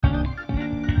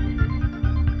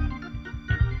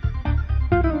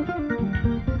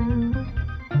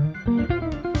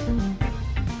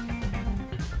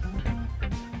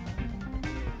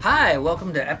Hi,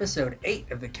 welcome to episode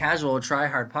 8 of the Casual Try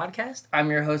Hard podcast. I'm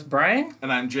your host, Brian,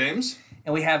 And I'm James.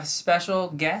 and we have special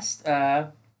guest,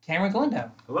 Cameron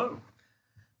Galindo. Hello.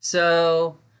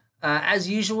 So, as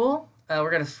usual,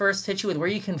 we're going to first hit you with where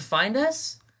you can find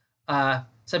us.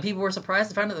 Some people were surprised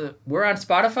to find out that we're on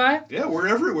Spotify. Yeah, we're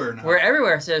everywhere now. We're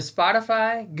everywhere. So,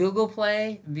 Spotify, Google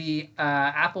Play, the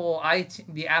Apple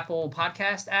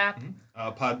Podcast app,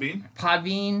 Podbean.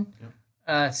 Podbean,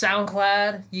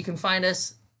 SoundCloud. You can find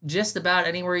us just about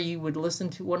anywhere you would want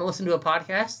to listen to a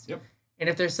podcast. Yep. And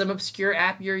if there's some obscure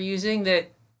app you're using that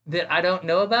I don't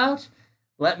know about,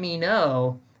 let me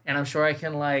know, and I'm sure I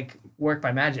can work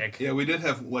by magic. Yeah, we did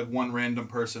have one random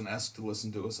person ask to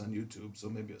listen to us on YouTube, so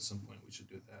maybe at some point we should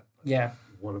do that. But Yeah.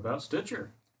 What about Stitcher?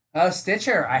 Oh,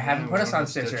 Stitcher. I haven't Yeah, put we us don't on have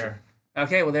Stitcher. Stitcher.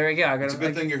 Okay, well there we go. It's a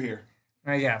good thing you're here.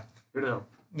 Yeah. Here to help.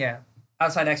 Yeah.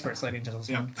 Outside experts, ladies and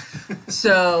Yeah. gentlemen.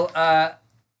 So,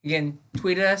 again,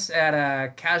 tweet us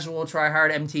at Casual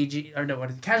Tryhard MTG, or no, what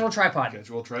is it? Casual Tripod.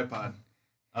 Casual Tripod.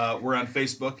 We're on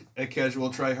Facebook at Casual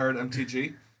Tryhard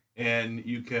MTG, and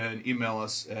you can email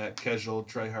us at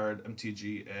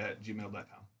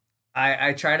casualtryhardmtg@gmail.com.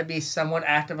 I try to be somewhat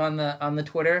active on the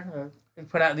Twitter.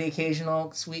 Put out the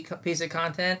occasional sweet piece of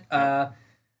content.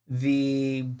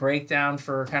 The breakdown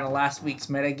for kind of last week's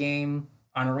metagame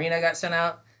on Arena got sent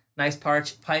out. Nice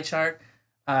pie chart.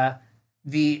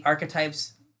 The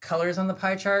archetypes colors on the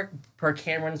pie chart, per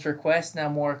Cameron's request, now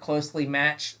more closely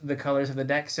match the colors of the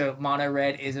deck. So mono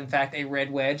red is in fact a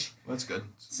red wedge. That's good.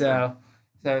 So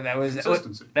that was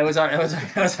Consistency. that was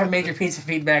our major piece of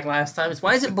feedback last time. It's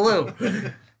why is it blue?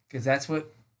 Because that's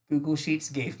what Google Sheets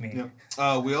gave me.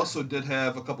 Yep. We also did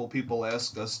have a couple people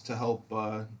ask us to help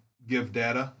give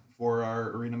data for our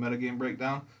Arena metagame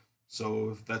breakdown. So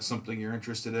if that's something you're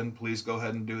interested in, please go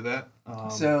ahead and do that.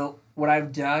 So what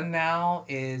I've done now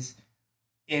is,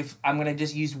 if I'm going to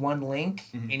just use one link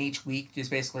Mhm. in each week,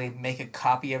 just basically make a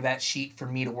copy of that sheet for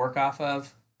me to work off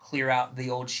of, clear out the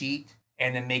old sheet,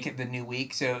 and then make it the new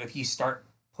week. So if you start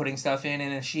putting stuff in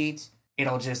a sheet,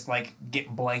 it'll just get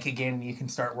blank again and you can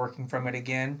start working from it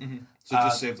again. So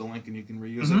just save the link and you can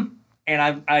reuse it. Mhm. And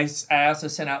I also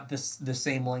sent out the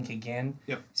same link again.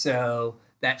 Yep. So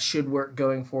that should work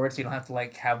going forward. So you don't have to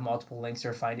have multiple links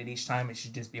or find it each time. It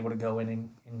should just be able to go in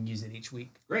and use it each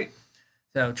week. Great.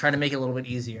 So try to make it a little bit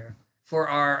easier. For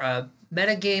our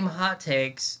metagame hot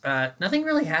takes, nothing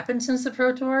really happened since the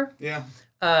Pro Tour. Yeah.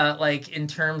 In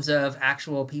terms of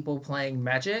actual people playing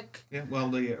Magic. Yeah. Well,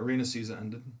 the Arena season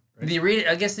ended. Right?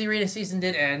 I guess the Arena season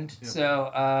did end. Yep.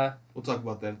 So We'll talk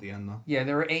about that at the end, though. yeah,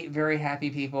 there were 8 very happy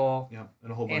people. Yeah,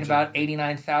 and a whole bunch And about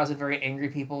 89,000 very angry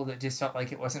people that just felt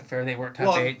like it wasn't fair they weren't top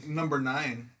Well, 8. number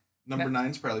 9. Number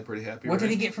 9's probably pretty happy. What right? did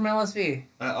he get from LSV?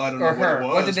 I don't know or what her? it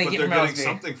was. What did they but get they're from getting LSV?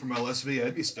 something from LSV.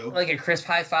 I'd be stoked. Like a crisp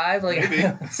high five? Maybe.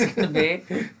 It's going to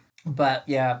be. But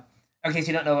yeah. In case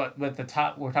you don't know what we're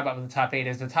talking about with the top 8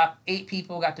 is, the top 8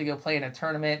 people got to go play in a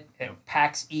tournament at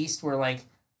PAX East where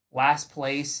last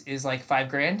place is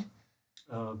 $5,000.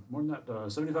 More than that,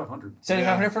 7,500.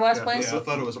 7,500 for last place? Yeah, I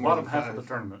thought it was more bottom than half 5. of the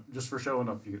tournament. Just for showing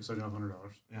up, you get $7,500.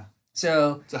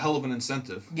 So It's a hell of an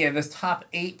incentive. yeah, the top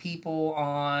 8 people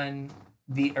on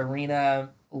the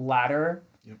Arena ladder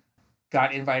Yep.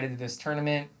 got invited to this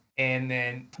tournament, and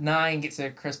then 9 gets a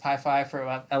crisp high five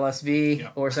for LSV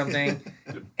Yep. or something,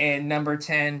 and number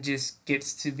 10 just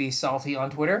gets to be salty on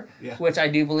Twitter, Yeah. which I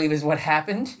do believe is what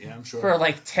happened Yeah, I'm sure.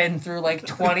 for 10 through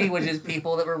 20, which is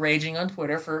people that were raging on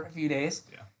Twitter for a few days.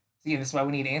 Yeah. See, this is why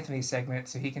we need Anthony's segment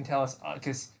so he can tell us,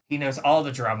 because he knows all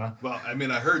the drama. Well, I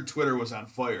mean, I heard Twitter was on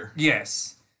fire.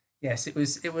 Yes, it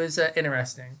was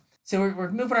interesting. So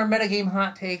we're moving our metagame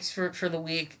hot takes for the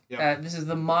week. Yep. This is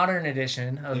the modern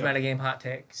edition of Yep. metagame hot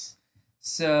takes.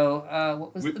 So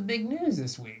what was We- the big news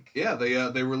this week? Yeah,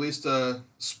 they released a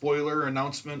spoiler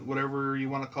announcement, whatever you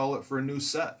want to call it, for a new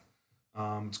set.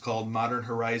 It's called Modern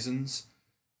Horizons,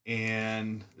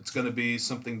 and it's going to be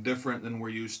something different than we're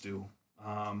used to.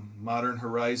 Modern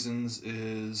Horizons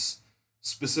is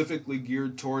specifically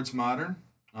geared towards Modern.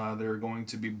 There are going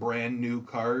to be brand new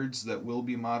cards that will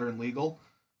be Modern legal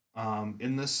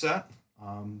in this set.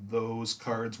 Those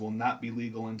cards will not be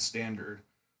legal in Standard.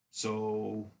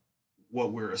 So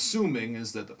what we're assuming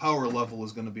is that the power level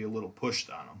is going to be a little pushed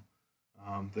on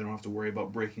them. They don't have to worry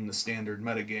about breaking the Standard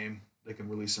metagame. They can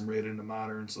release them right into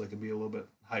Modern, so they can be a little bit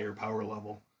higher power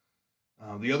level.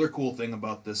 The other cool thing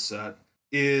about this set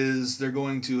is they're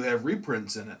going to have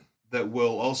reprints in it that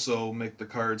will also make the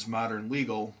cards Modern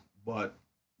legal, but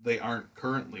they aren't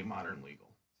currently Modern legal.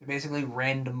 So basically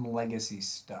random legacy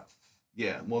stuff.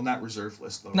 Yeah, well, not reserve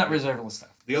list though. Not right? reserve list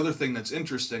stuff. The other thing that's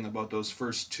interesting about those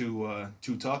first two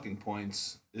talking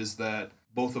points is that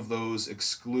both of those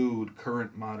exclude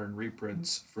current Modern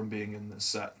reprints from being in this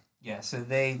set. Yeah, so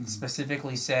they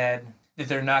specifically said that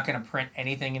they're not going to print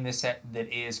anything in this set that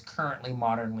is currently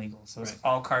Modern legal. So it's Right.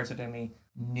 all cards that are going to be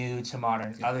new to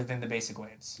Modern, Yeah. other than the basic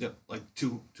lands. Yep, like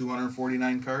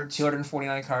 249 cards.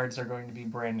 249 cards are going to be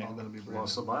brand new. All going to be brand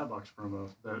Plus new. a buy box promo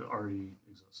that already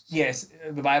exists. Yes,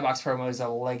 the buy box promo is a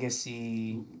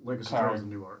legacy. Legacy card. draws the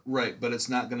new art. Right, but it's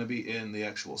not going to be in the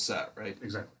actual set, right?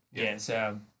 Exactly. Yeah,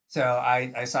 so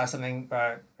I saw something,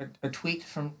 a tweet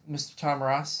from Mr. Tom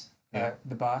Ross, Yeah.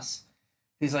 the boss.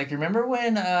 He's like, remember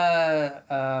when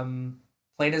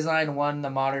Play Design won the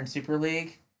Modern Super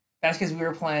League? That's because we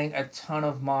were playing a ton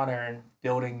of Modern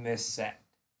building this set.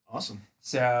 Awesome.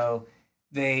 So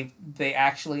they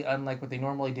actually, unlike what they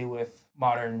normally do with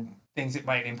Modern things that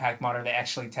might impact Modern, they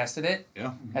actually tested it,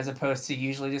 Yeah. as opposed to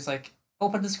usually just like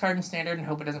open this card in Standard and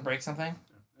hope it doesn't break something.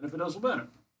 And if it does, we'll ban it.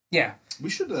 Yeah, We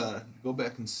should go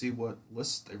back and see what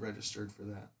lists they registered for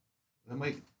that. That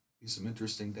might be some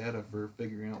interesting data for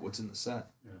figuring out what's in the set.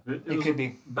 Yeah. it was could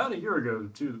be. about a year ago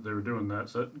too that they were doing that,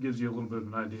 so that gives you a little bit of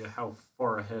an idea how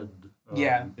far ahead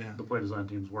Yeah. the play design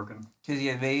team's working. Because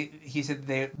yeah, he said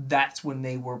that's when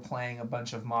they were playing a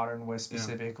bunch of Modern was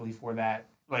specifically for that,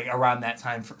 like around that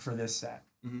time for this set.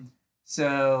 Mhm.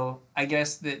 So I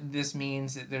guess that this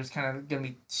means that there's kind of going to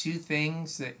be two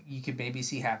things that you could maybe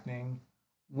see happening.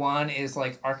 One is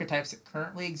like archetypes that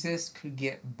currently exist could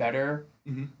get better,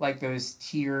 Mhm. like those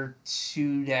tier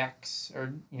 2 decks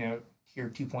or tier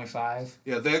 2.5.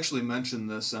 Yeah, they actually mentioned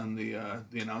this on the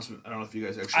announcement. I don't know if you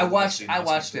guys actually. I watched the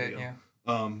watched announcement it. video.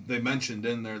 Yeah. They mentioned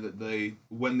in there that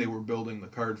when they were building the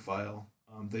card file,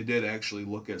 they did actually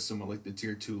look at some of like the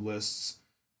tier 2 lists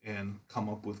and come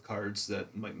up with cards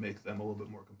that might make them a little bit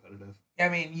more competitive. I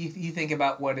mean, you think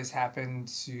about what has happened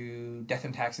to Death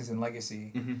and Taxes and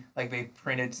Legacy. Mm-hmm. Like they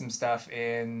printed some stuff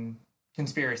in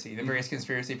Conspiracy, the various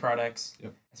Conspiracy products,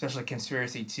 Yep. especially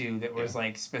Conspiracy 2, that was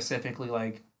like specifically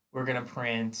like we're gonna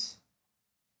print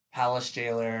Palace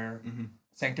Jailer, Mm-hmm.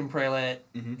 Sanctum Prelate,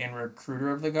 Mm-hmm. and Recruiter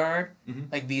of the Guard.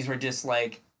 Mhm. Like these were just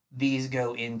like these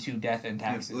go into Death and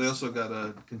Yeah, Taxes. they also got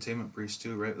a Containment Priest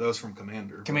too, right? That was from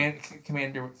Commander.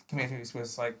 Commander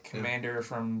was like Commander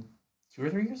from 2 or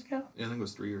 3 years ago. Yeah, I think it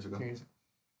was 3 years ago. 3 years.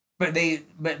 But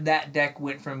that deck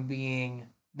went from being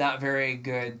not very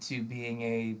good to being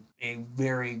a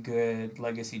very good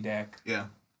legacy deck. Yeah,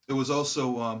 it was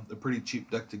also a pretty cheap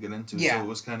deck to get into, Yeah. so it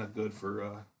was kind of good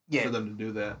for Yeah, them to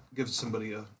do that. Gives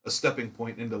somebody a stepping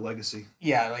point into Legacy.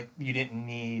 yeah. Like you didn't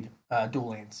need dual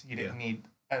lands. You didn't need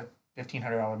a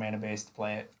 $1,500 mana base to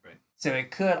play it. Right. So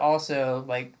it could also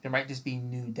like there might just be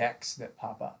new decks that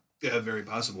pop up. Yeah, very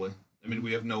possibly. I mean,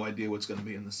 we have no idea what's going to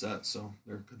be in the set, so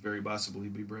there could very possibly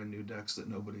be brand new decks that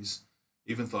nobody's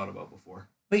even thought about before.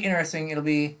 Be interesting. It'll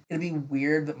be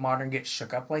weird that Modern gets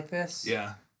shook up like this.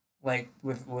 Yeah, Like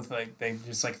with like they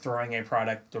just like throwing a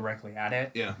product directly at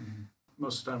it. yeah,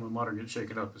 Most of the time when Modern gets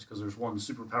shaken up is because there's one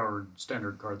super powered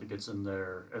standard card that gets in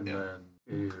there and Yeah. then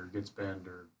it either gets banned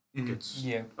or Mhm. gets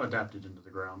Yeah. adapted into the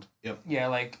ground. Yeah.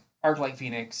 Like Arclight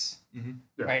Phoenix. Mm-hmm.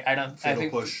 Yeah. Right. I Fatal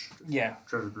think. Push. Yeah.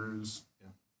 Treasure Cruise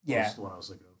Yeah. was the one I was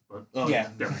thinking of. But Oh, Yeah.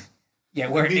 yeah. Yeah.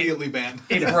 Where Immediately banned.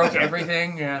 it broke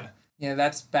everything. Yeah. Yeah.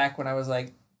 That's back when I was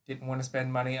like didn't want to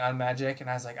spend money on Magic, and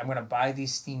I was like, I'm gonna buy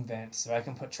these Steam Vents so I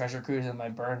can put Treasure Cruise in my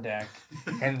burn deck,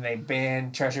 and they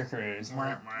banned Treasure Cruise.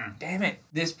 Damn it!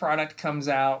 This product comes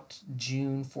out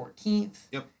June 14th.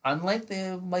 Yep. Unlike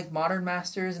the Modern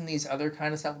Masters and these other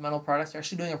kind of supplemental products, they're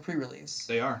actually doing a pre-release.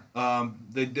 They are.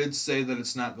 They did say that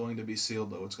it's not going to be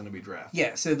sealed though. It's going to be draft.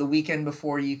 Yeah, so the weekend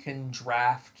before you can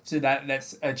draft. So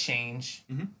that's a change.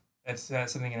 Mhm. That's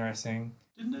something interesting.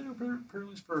 Didn't they do a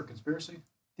pre-release for Conspiracy?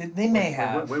 They may Like,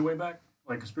 have. way back,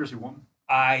 like Conspiracy 1.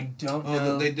 I don't Oh,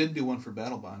 know. they did do one for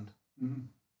Battle Bond. Mm-hmm.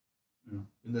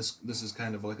 And this is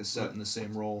kind of like a set in the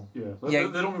same role. Yeah, Yeah.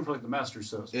 They don't mean for like the master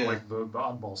sets, but Yeah. like the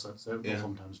oddball sets. They will Yeah.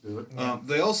 sometimes do it. Yeah.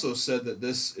 They also said that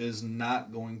this is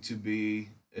not going to be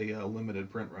a limited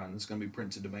print run. It's going to be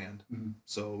print to demand. Mhm.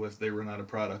 So if they run out of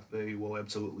product, they will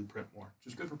absolutely print more.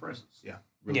 Which is good for prices. Yeah,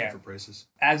 really Yeah. good for prices.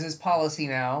 As is policy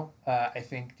now, I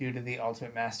think due to the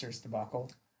Ultimate Masters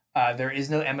debacle, there is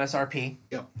no MSRP.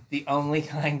 Yep. The only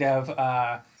kind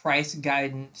of price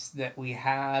guidance that we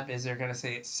have is they're going to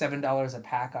say it's $7 a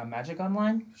pack on Magic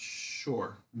Online.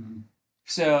 Sure. Mm-hmm.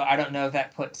 So I don't know if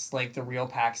that puts like the real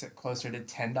packs at closer to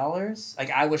 $10. Like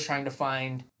I was trying to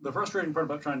find. The frustrating part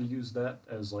about trying to use that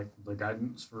as like the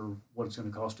guidance for what it's going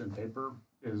to cost in paper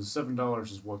is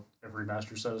 $7 is what every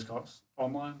master set is cost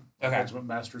online. Okay. Ultimate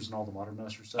Masters and all the modern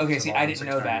master sets. Okay, have see, all I been didn't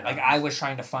know that. Like $6.99. I was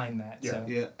trying to find that. Yeah. So.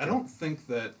 Yeah, I don't think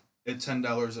that at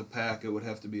 $10 a pack it would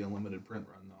have to be a limited print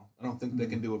run though. I don't think they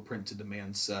can do a print to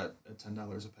demand set at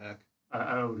 $10 a pack.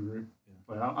 I would agree. Yeah.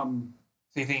 But I'm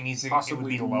So you think it needs to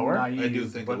possibly it would be lower? naive, I do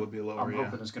think it but would be lower. I'm Yeah.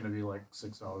 hoping it's going to be like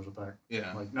 $6 a pack.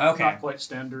 Yeah. Like not, Okay. not quite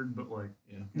standard, but like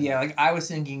Yeah, like I was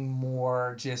thinking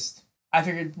more just I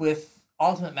figured with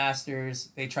Ultimate Masters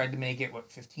they tried to make it what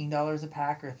 $15 a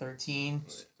pack or 13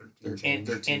 And-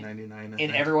 $13.99.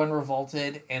 and everyone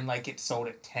revolted and like it sold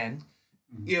at 10.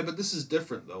 Yeah, but this is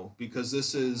different though because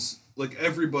this is like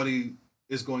everybody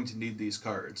is going to need these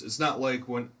cards. It's not like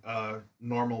when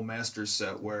normal Masters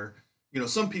set where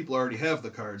some people already have the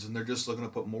cards and they're just looking to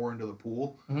put more into the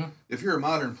pool. Mhm. If you're a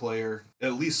Modern player,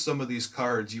 at least some of these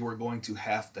cards you are going to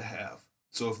have.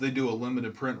 So if they do a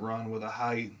limited print run with a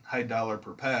high dollar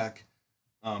per pack,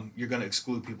 you're going to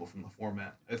exclude people from the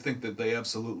format. I think that they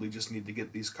absolutely just need to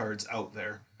get these cards out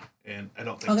there, and I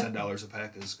don't think Okay. $10 a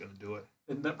pack is going to do it.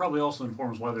 And that probably also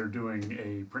informs why they're doing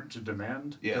a print to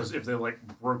demand. Yeah. Because if they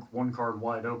like broke one card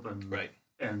wide open, Right.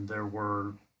 and there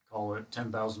were call it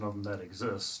 10,000 of them that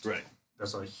exist, Right.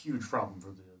 that's a huge problem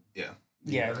for the Yeah.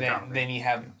 Yeah, economy. then you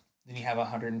have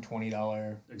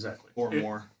 $120 exactly Or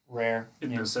more. rare.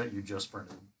 in Yeah. the set you just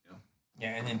printed.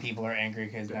 Yeah, and then people are angry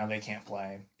because now they can't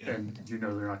play. Yeah. And they're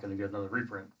not going to get another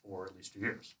reprint for at least 2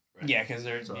 years. Right. Yeah, because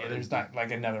So there's not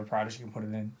like another product you can put it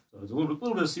in. So it's a little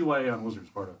bit of CYA on Wizards'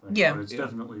 part, I think. Yeah. But it's Yeah.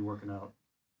 definitely working out.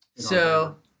 in our So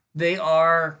favor. they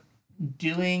are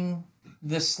doing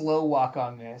the slow walk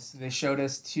on this. They showed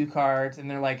us 2 cards, and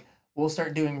they're like, "We'll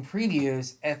start doing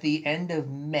previews at the end of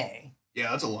May."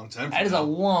 Yeah, that's a long time. That is a now.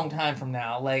 long time from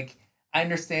now. Like, I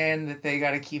understand that they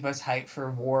got to keep us hyped for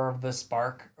War of the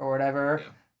Spark or whatever,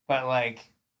 Yeah. but like,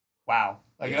 wow.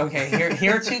 Like, Yeah. okay,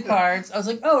 here are 2 cards. I was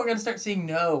like, oh, we're gonna start seeing.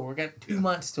 No, we're got 2 Yeah.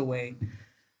 months to wait.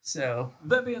 So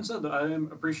That being said, I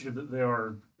am appreciative that they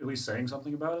are at least saying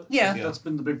something about it. Yeah. Yeah. That's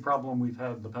been the big problem we've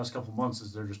had the past couple months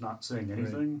is they're just not saying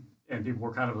anything. And people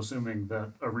were kind of assuming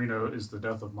that Arena is the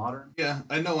death of Modern. Yeah,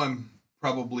 I know I'm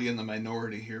probably in the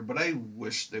minority here, but I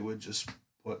wish they would just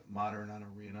put Modern on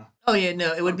Arena. oh yeah,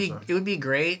 no, it would I'm be sorry. it would be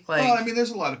great. Like, Well, I mean,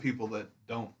 there's a lot of people that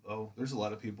don't, though. There's a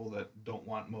lot of people that don't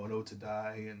want Moto to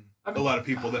die, and I mean- a lot of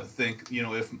people that think,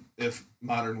 if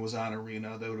Modern was on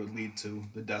Arena, that would lead to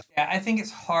the death. yeah, I think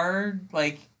it's hard.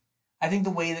 Like, I think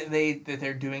the way that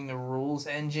they're doing the rules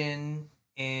engine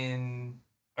in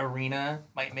Arena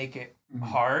might make it Mhm.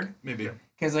 hard. Maybe. Yeah.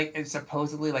 Because like it's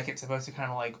supposed to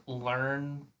kind of like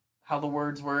learn how the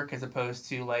words work as opposed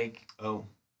to like Oh,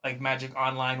 Magic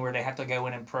Online where they have to go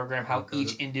in and program how Okay.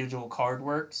 each individual card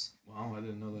works. wow, I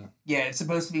didn't know that. Yeah, it's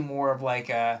supposed to be more of like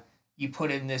you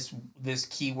put in this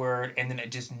keyword and then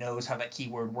it just knows how that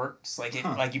keyword works. Like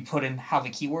Huh. like you put in how the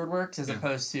keyword works as Yeah.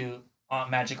 opposed to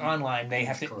Magic Online they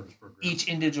have Each to card is programmed. each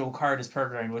individual card is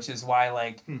programmed, which is why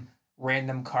like Hmm.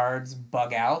 random cards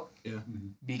bug out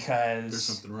Mhm. because There's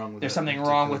something wrong with there's that something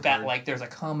wrong with particular that. card. Like there's a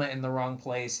comma in the wrong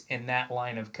place in that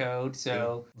line of code.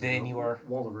 So then you are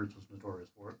Wall of Roots was notorious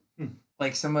for it.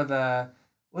 like some of the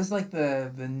was like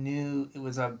the new it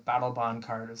was a battle bond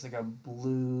card. It was like a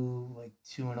blue, like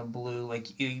 2 and a blue.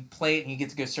 Like you play it and you get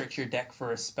to go search your deck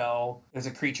for a spell. There's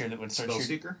a creature that would search your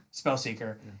Spellseeker? spell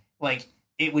seeker. Yeah. Like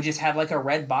it would just have like a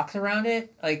red box around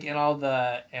it, like in all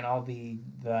the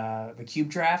cube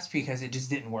drafts because it just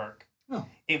didn't work. Oh.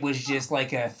 It was just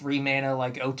like a 3 mana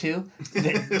like O2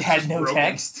 that had no Broken.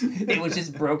 text. It was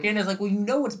just broken. It's like, well, you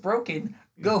know it's broken.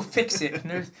 Go fix it.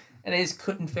 And I just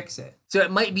couldn't fix it. So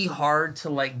it might be hard to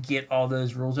like get all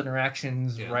those rules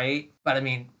interactions Yeah. right. But I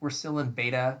mean, we're still in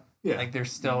beta. Yeah. Like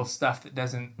there's still stuff that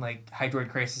doesn't like Hydroid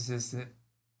Crisis that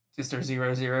just are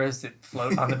 0/0s that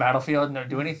float on the battlefield and don't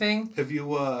do anything. Have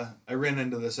you? I ran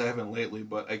into this. I haven't lately,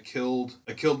 but I killed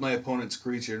my opponent's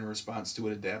creature in response to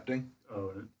it adapting,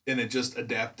 Oh, and it just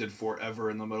adapted forever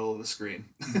in the middle of the screen.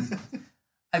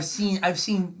 I've seen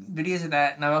videos of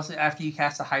that, and I've also after you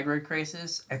cast a Hydroid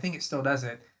Crisis, I think it still does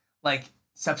it. Like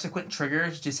subsequent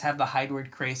triggers just have the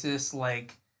Hydroid Crisis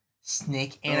like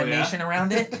snake Oh, yeah? animation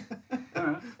around it,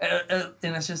 alright.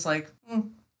 and it's just like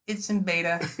it's in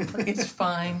beta, it's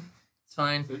fine, it's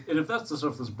fine. And if that's the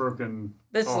stuff that's broken,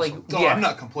 That's like awesome. Oh, yeah, I'm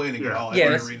not complaining at Yeah. all. Yeah,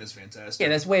 Every that's- arena's fantastic. yeah,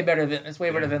 that's way better than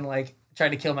better Yeah. than like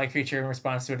trying to kill my creature in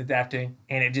response to it adapting,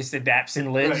 and it just adapts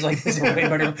and lives. Right. Like it's way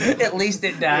better. At least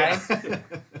it died. Yeah.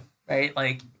 Right?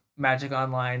 Like Magic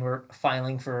Online, we're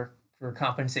filing for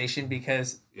compensation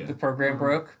because Yeah. the program Mhm.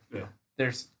 broke. Yeah.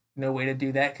 There's no way to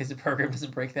do that because the program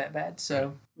doesn't break that bad.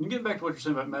 So And getting back to what you're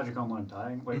saying about Magic Online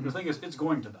dying, like the thing is, it's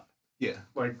going to die. Yeah.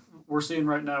 Like we're seeing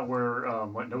right now, where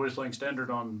like nobody's playing Standard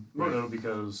on Moto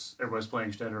because everybody's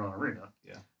playing Standard on Arena.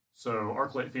 Yeah. So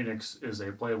Arclight Phoenix is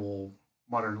a playable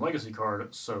Modern Legacy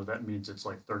card, so that means it's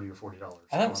like $30 or $40.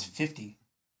 I thought it was 50.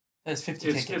 That's 50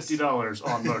 It's tickets. $50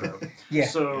 on Moto. Yeah.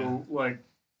 So like,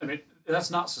 I mean, that's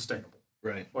not sustainable.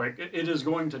 Right. Like it is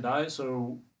going to die.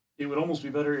 So it would almost be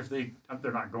better if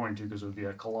they're not going to, because it would be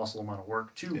a colossal amount of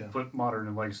work to Yeah. put Modern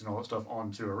and Legacy and all that stuff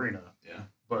onto Arena. Yeah.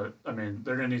 But I mean,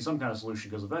 they're going to need some kind of solution,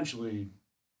 because eventually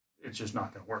it's just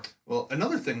not going to work. Well,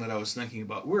 another thing that I was thinking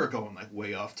about, we're going like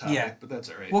way off topic, Yeah. but that's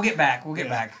all right. We'll get back. We'll get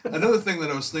Yeah. back. Another thing that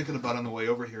I was thinking about on the way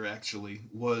over here actually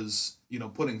was,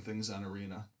 putting things on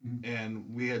Arena. Mhm.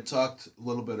 And we had talked a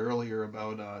little bit earlier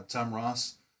about Tom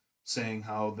Ross saying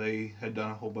how they had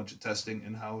done a whole bunch of testing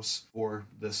in-house for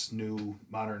this new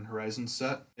Modern Horizons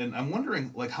set. And I'm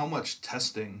wondering like how much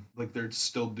testing like they're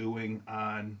still doing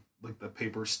on like the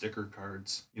paper sticker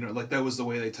cards. Like that was the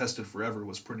way they tested forever,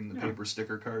 was printing the Yeah. paper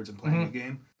sticker cards and playing the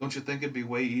game. Don't you think it'd be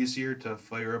way easier to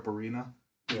fire up Arena?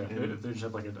 Yeah, And- if they just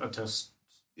have like a test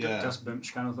Yeah. test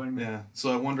bench kind of thing. Yeah.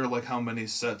 So I wonder like how many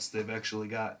sets they've actually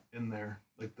got in there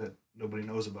like that nobody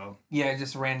knows about. Yeah,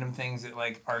 just random things that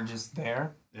like are just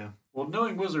there. Well,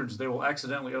 knowing Wizards, they will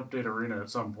accidentally update Arena at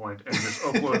some point and just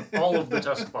upload all of the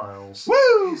test files.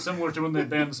 Woo! Similar to when they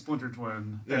banned Splinter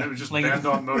Twin, Yeah. and it was just Like- banned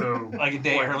on Moto Like a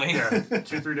day early. Yeah,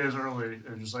 2-3 days early. It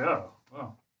was just like, oh,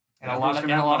 wow. And Yeah, a lot what's of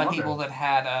gonna happen on people Monday?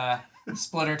 that had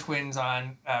Splitter Twins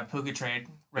on Puka Trade,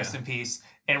 rest in peace,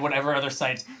 and whatever other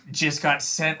sites just got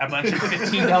sent a bunch of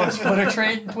 $15 Splitter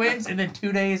Trade Twins, and then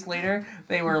 2 days later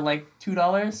they were like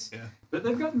 $2. But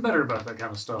they've gotten better about that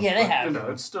kind of stuff. Yeah, they but, have.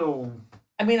 It's still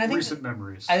I mean, I think recent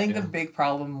memories. I think Yeah. the big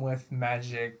problem with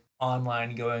Magic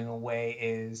Online going away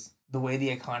is the way the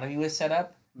economy was set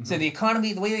up. So the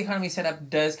way the economy is set up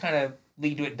does kind of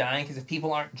lead to it dying, because if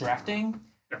people aren't drafting,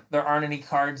 Yeah. there aren't any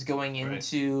cards going Right.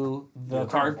 into the Yeah,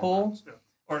 card pool formats, yeah.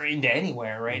 or into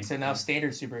anywhere, right? So now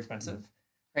standard's super expensive,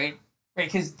 right? Right,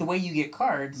 because the way you get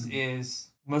cards is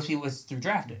most people is through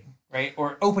drafting, right?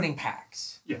 Or opening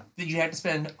packs. Yeah. That you had to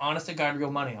spend honest to God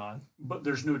real money on. But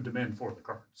there's no demand for the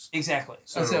cards. Exactly.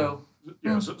 So, So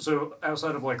yeah, so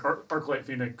outside of like Arclight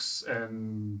Phoenix,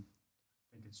 and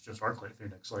I think it's just Arclight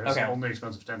Phoenix. Like, that's Okay. the only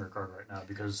expensive standard card right now,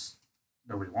 because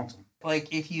nobody wants them.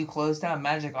 like if you close down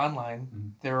Magic Online,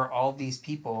 Mhm. there are all these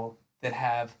people that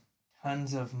have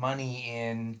tons of money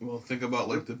in Well, think about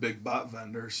like the big bot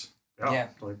vendors. Yeah.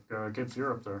 Like Cape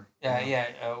Fear up there.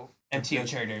 MTO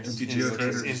traders. MTGO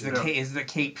traders, yeah. Is the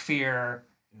Cape Fear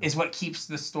is what keeps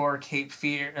the store Cape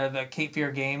Fear the Cape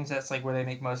Fear games. That's like where they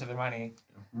make most of their money.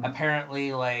 Mhm.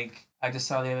 Apparently, like I just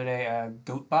saw the other day,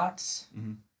 GoatBots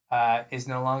Mhm. is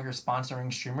no longer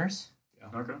sponsoring streamers.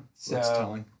 Okay. So that's So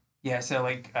telling. yeah, so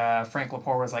like Frank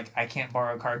Lepore was like, I can't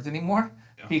borrow cards anymore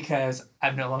Yeah. because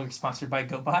I'm no longer sponsored by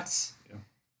GoatBots. Yeah.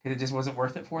 Because it just wasn't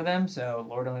worth it for them. So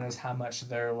Lord only knows how much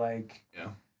they're like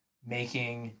Yeah.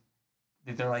 making.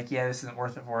 That they're like, yeah, this isn't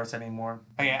worth it for us anymore.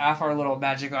 Okay, off our little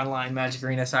Magic Online, Magic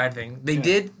Arena side thing, they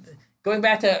did. Going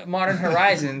back to Modern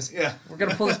Horizons, Yeah. we're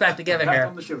gonna pull this back together Back here.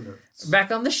 on the show notes. Back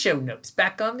on the show notes,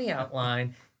 back on the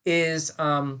outline is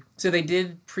so they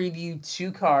did preview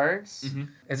 2 cards Mhm.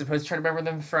 as opposed to trying to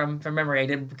remember them from memory. I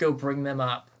did go bring them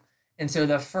up, and so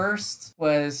the first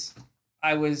was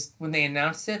when they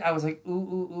announced it, I was like ooh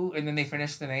ooh ooh, and then they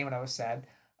finished the name and I was sad.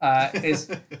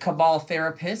 Is Cabal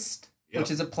Therapist, Yep.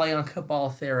 which is a play on Cabal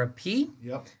Therapy.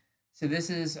 Yep. So this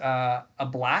is a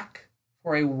black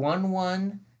for a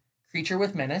 1/1 creature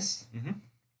with menace. Mhm.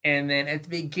 And then at the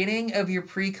beginning of your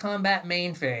pre-combat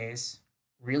main phase,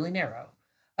 really narrow,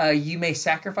 you may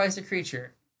sacrifice a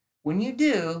creature. When you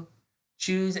do,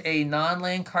 choose a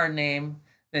non-land card name,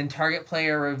 then target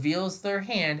player reveals their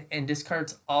hand and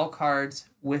discards all cards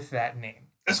with that name.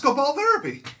 Escobal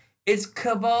therapy. It's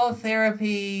Cabal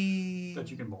Therapy. That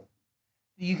you can bolt.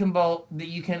 You can bolt that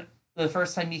you can. The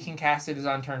first time you can cast it is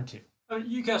on turn 2.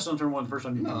 You cast it on turn 1 the first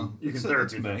time you No, can. You can it's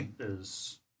therapy May. thing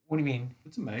is. What do you mean?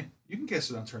 It's a May. You can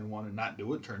cast it on turn 1 and not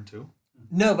do it turn 2.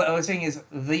 No, but what I was saying is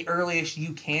the earliest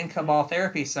you can Cabal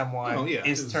Therapy someone Oh, yeah,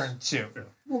 is it's- turn 2.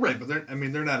 Well, right, but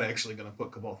they're not actually going to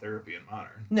put Cabal therapy in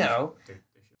Modern. No. They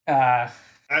should.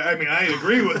 I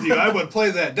agree with you. I would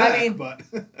play that deck, mean- but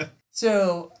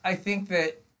So I think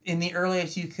that in the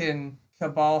earliest you can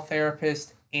Cabal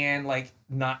Therapist and like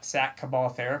not sack Cabal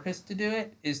Therapist to do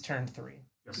it is turn 3.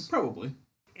 Yes. probably.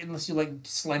 Unless you like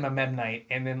slam a Memnite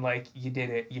and then like you did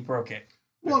it, you broke it.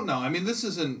 Well, no, I mean this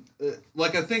isn't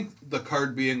like I think the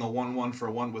card being a 1/1 for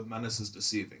 1 with menace is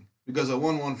deceiving because a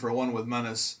 1/1 for 1 with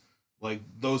menace, like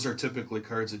those are typically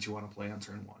cards that you want to play on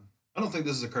turn 1. I don't think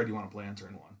this is a card you want to play on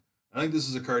turn 1. I think this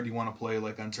is a card you want to play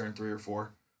like on turn 3 or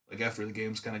 4, like after the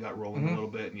game's kind of got rolling a little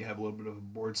bit and you have a little bit of a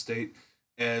board state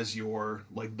as your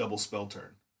like double spell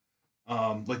turn.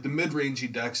 Like the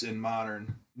mid-rangey decks in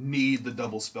Modern need the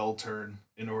double spell turn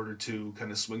in order to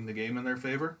kind of swing the game in their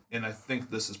favor, and I think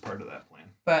this is part of that plan.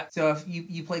 But so if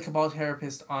you play Cabal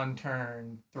Therapist on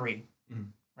turn 3,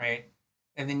 right,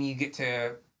 and then you get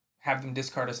to have them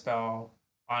discard a spell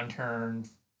on turn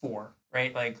 4,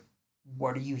 right? Like,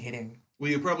 what are you hitting?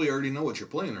 Well, you probably already know what you're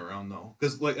playing around, though,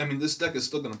 because this deck is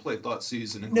still going to play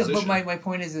Thoughtseize and No, Inquisition. but my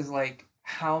point is like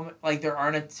how like there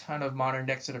aren't a ton of modern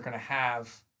decks that are going to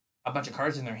have a bunch of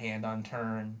cards in their hand on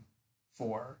turn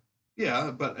 4.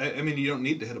 Yeah, but you don't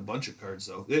need to hit a bunch of cards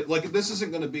though. This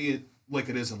isn't going to be like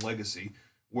it is in Legacy,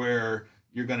 where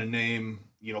you're going to name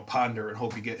Ponder and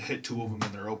hope you get hit 2 of them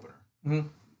in their opener. Mm-hmm.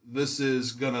 This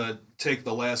is going to take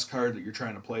the last card that you're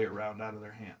trying to play around out of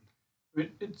their hand. I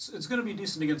mean, it's going to be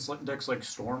decent against decks like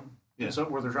Storm, Yeah.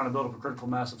 where they're trying to build up a critical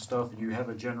mass of stuff, and you have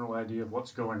a general idea of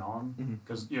what's going on.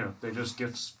 Because they just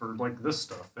gifts for like this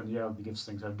stuff, and the gifts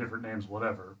things have different names,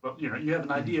 whatever. But you have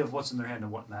an idea of what's in their hand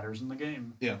and what matters in the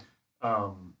game. Yeah.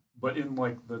 But in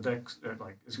like the decks,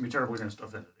 it's gonna be terrible against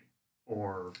Affinity.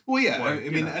 Well, yeah,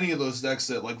 any of those decks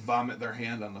that like vomit their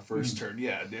hand on the first turn,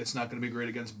 yeah, it's not going to be great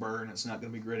against Burn. It's not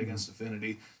going to be great against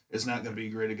Affinity. It's not going to be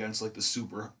great against like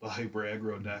the hyper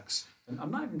aggro decks. And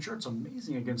I'm not even sure it's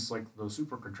amazing against like the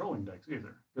super controlling decks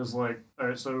either, because like, all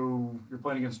right, so you're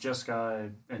playing against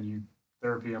Jeskai and you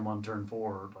therapy him on turn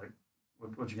 4, like,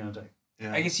 what you gonna take?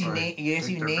 Yeah, I guess you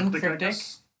name Cryptic,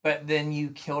 but then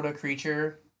you killed a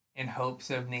creature in hopes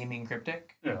of naming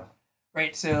Cryptic. Yeah.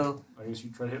 Right, so I guess you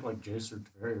try to hit like Jace or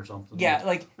Teferi or something. Yeah,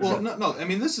 like no.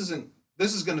 This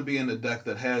is going to be in a deck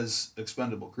that has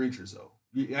expendable creatures though.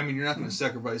 You're not going to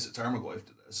sacrifice a Tarmogoyf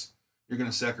to this. You're going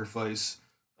to sacrifice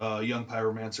a Young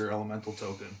Pyromancer Elemental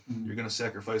token. You're going to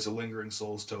sacrifice a Lingering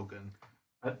Souls token.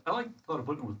 I like the thought of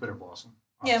putting it with Bitter Blossom.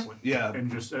 Yeah. Honestly. Yeah, and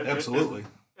just absolutely.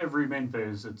 Every main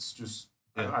phase, it's just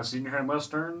I've seen your hand last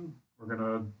turn. We're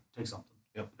gonna take something.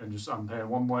 Yep. And just I'm paying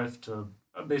 1 life to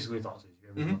basically Thoughtseize you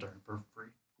every single turn for free.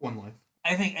 1 life.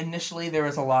 I think initially there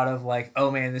was a lot of like,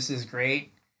 oh man, this is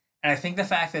great. And I think the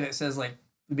fact that it says like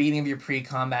the beginning of your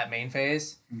pre-combat main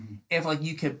phase, if like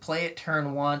you could play it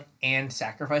turn 1 and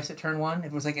sacrifice it turn 1, if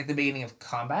it was like at the beginning of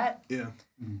combat, Yeah.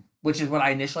 which is what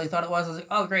I initially thought it was. I was like,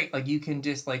 oh great, like you can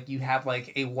just like you have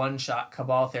like a 1-shot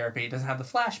Cabal therapy. It doesn't have the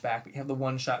flashback, but you have the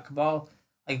 1-shot Cabal.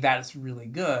 Like that is really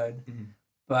good.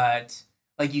 But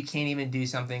like you can't even do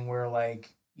something where like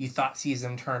you Thoughtseize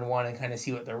them turn 1 and kind of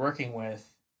see what they're working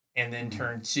with, and then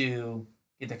turn 2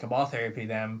 get the Cabal therapy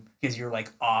them because you're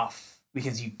like off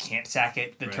because you can't sack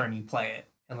it the turn you play it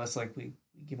unless like we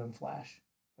give them flash.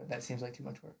 But that seems like too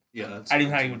much work. Yeah, I didn't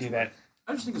know how you would do that.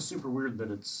 I just think it's super weird that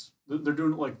they're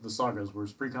doing it like the sagas, where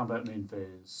it's pre-combat main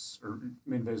phase or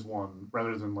main phase 1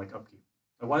 rather than like upkeep.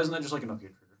 Why isn't that just like an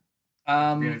upkeep trigger?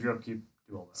 Beginning of your upkeep,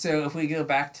 do all that. So if we go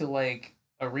back to like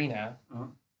Arena,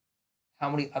 how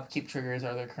many upkeep triggers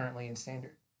are there currently in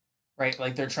Standard? Right,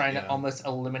 like they're trying to almost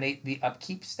eliminate the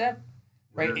upkeep step.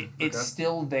 Right, it's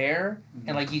still there,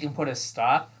 and like you can put a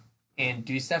stop and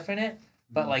do stuff in it,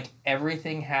 but like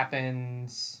everything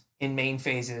happens in main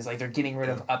phases. Like they're getting rid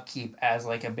of upkeep as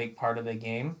like a big part of the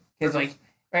game. Because like,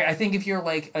 right, I think if you're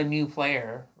like a new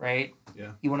player, right,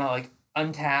 you want to like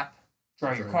untap,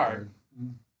 draw your card,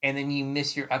 and then you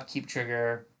miss your upkeep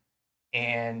trigger,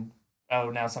 and oh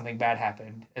now something bad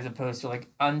happened, as opposed to like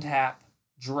untap,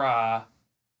 draw.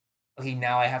 Okay,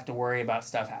 now I have to worry about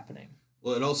stuff happening.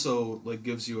 Well, it also like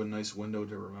gives you a nice window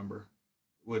to remember,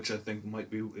 which I think might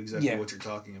be exactly what you're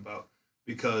talking about,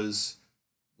 because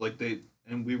like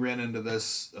we ran into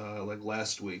this like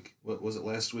last week. What was it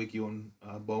last week? You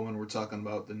and Bowman were talking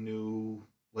about the new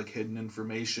like hidden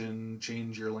information,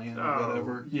 change your land, or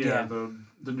whatever. Yeah,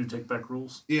 the new take back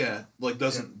rules. Yeah, like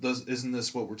isn't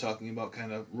this what we're talking about?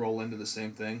 Kind of roll into the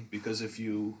same thing, because if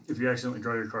you accidentally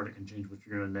draw your card, it can change what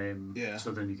you're gonna name. Yeah.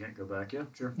 So then you can't go back. Yeah,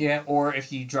 sure. Yeah, or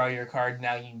if you draw your card,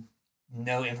 now you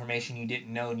know information you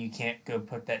didn't know, and you can't go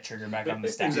put that trigger back on the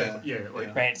stack. Exactly.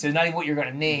 Yeah. Right. So not even what you're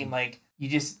gonna name. Like you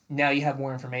just now you have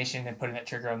more information, and putting that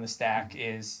trigger on the stack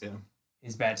is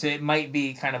bad. So it might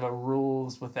be kind of a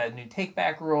rules with that new take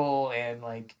back rule and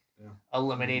like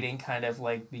eliminating kind of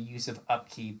like the use of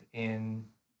upkeep in.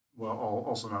 Well,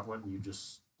 also not letting you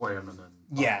just play them and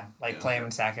then. Play them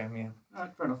and sack them. Yeah. All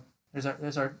right, fair enough.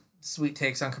 There's our sweet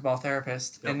takes on Cabal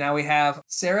Therapist, and now we have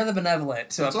Sarah the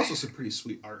Benevolent. So it's also some pretty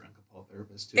sweet art on Cabal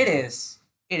Therapist too. It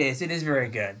is very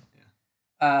good.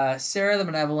 Sarah the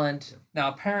Benevolent. Now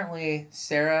apparently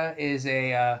Sarah is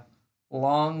a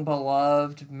long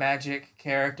beloved Magic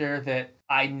character that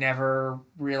I never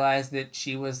realized that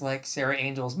she was like Sarah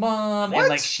Angel's mom, and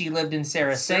like she lived in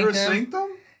Sarah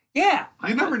Sanctum. Yeah,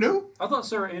 you never knew. I thought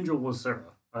Sarah Angel was Sarah.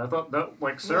 I thought that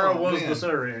like Sarah was the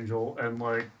Sarah Angel, and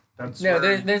like That's No,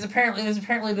 where, there's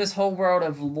apparently this whole world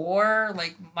of lore.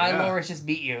 Like my Yeah. lore is just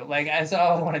beat you. Like that's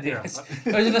all I want to do. Yeah.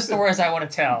 Those are the stories I want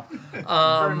to tell.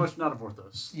 very much not a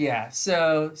Vorthos. Yeah.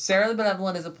 So Sarah the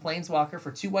Benevolent is a planeswalker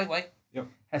for 2 white. Yep.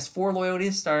 Has 4 loyalty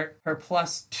to start. Her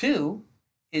 +2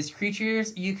 is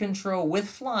creatures you control with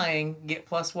flying get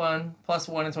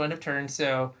 +1/+1 until end of turn.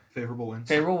 So Favorable wins.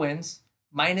 favorable wins.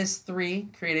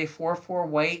 -3, create a 4/4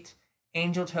 white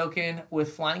angel token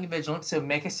with flying and vigilance. So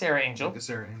make a Sarah Angel. Like a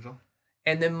Sarah Angel.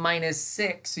 And then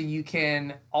 -6, so you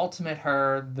can ultimate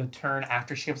her the turn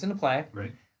after she comes into play.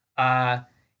 Right.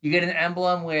 You get an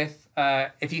emblem with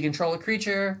if you control a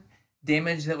creature,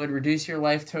 damage that would reduce your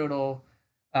life total.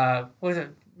 What is it?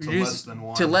 Less than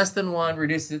 1. To less than 1,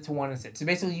 reduces it to 1 instead. So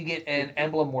basically, you get an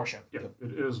emblem worship. Yeah,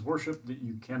 it is worship that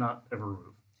you cannot ever remove.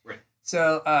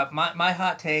 So my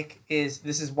hot take is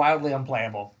this is wildly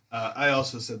unplayable I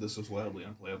also said this was wildly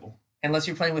unplayable. unless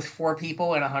you're playing with 4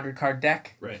 people in a 100-card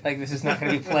deck. Right. Like this is not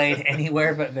going to be played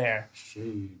anywhere but there.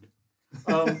 Shade.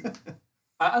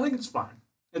 I think it's fine.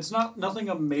 It's nothing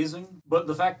amazing, but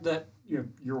the fact that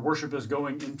your worship is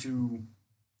going into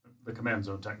the command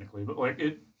zone technically, but like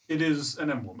it is an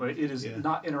emblem. It is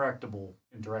not interactable.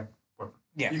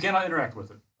 Yeah. You cannot interact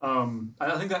with it.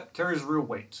 I think that carries real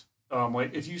weight.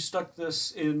 Like if you stuck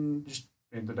this in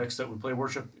the decks that would play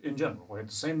worship in general, like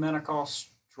the same mana cost,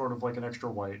 short of like an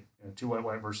extra white, 2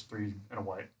 white versus 3 and a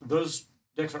white. Those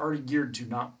decks are already geared to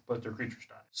not let their creatures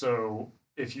die. So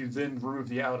if you then remove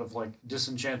the out of like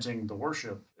disenchanting the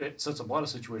worship, it sets up a lot of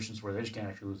situations where they just can't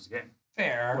actually lose the game.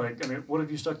 Fair. Like, I mean, what if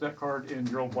you stuck that card in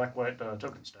your old black-white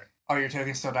token stack? All your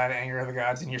tokens still die to Anger of the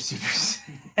Gods and your supers.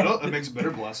 Well, it makes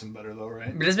Bitter Blossom better, though,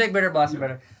 right? But just make Bitter Blossom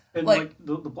better. And Like-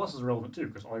 the plus is relevant too,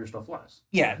 because all your stuff flies.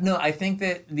 Yeah, no, I think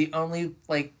that the only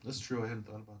That's true. I hadn't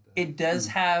thought about that. it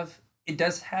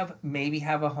does have maybe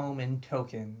have a home in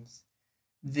tokens.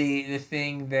 The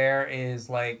thing there is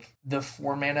like the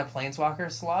 4 mana planeswalker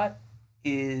slot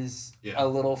is Yeah. a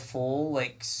little full.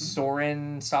 Like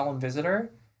Sorin Solemn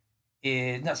Visitor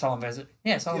is not Solemn Visitor.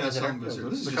 Yeah, Solemn Visitor. Solemn Visitor.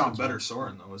 This is The just a concept. better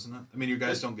Sorin, though, isn't it? I mean, you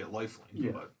guys don't get lifelink,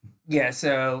 Yeah. but Yeah,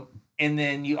 so and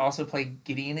then you also play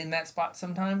Gideon in that spot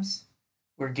sometimes,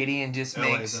 where Gideon just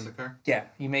Ally makes Zendikar. yeah,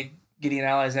 you make Gideon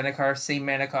Ally Zendikar, same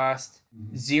mana cost,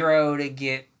 Mhm. 0 to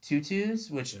get 2/2s,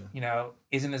 which Yeah.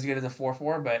 isn't as good as a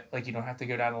 4/4, but like you don't have to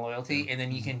go down to loyalty, and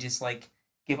then you can just like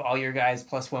give all your guys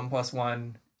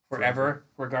 +1/+1 forever,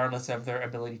 regardless of their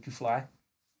ability to fly.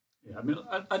 Yeah, I mean,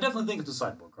 I definitely think it's a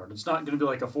sideboard card. It's not going to be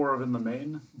like a 4 of in the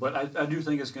main, but I do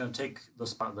think it's going to take the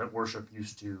spot that worship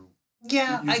used to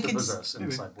Yeah, possess in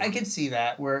the sideboard. I could see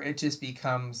that where it just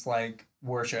becomes like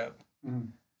worship.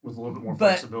 With a little bit more But-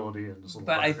 flexibility and just a little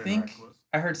but I harder to interact think- with.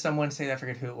 I heard someone say, I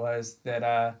forget who it was,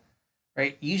 that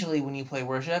right, usually when you play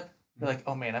worship, you're like,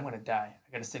 oh man, I'm gonna die.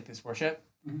 I gotta stick this worship.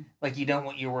 Mhm. Like you don't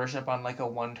want your worship on like a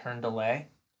 1-turn delay,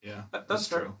 Yeah, That's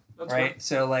fair. true. That's right?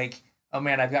 So like, oh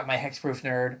man, I've got my hexproof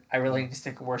nerd. I really need to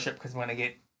stick a worship because I'm gonna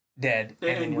get dead.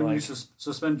 fair. then And you're when you like,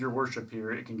 suspend your worship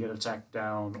here, it can get attacked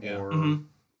down Yeah. or Mhm.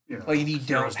 Like if you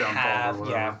Hero's don't Downfall have, or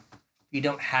yeah, whatever. you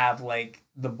don't have like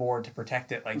the board to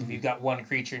protect it. Like if Mhm. you've got one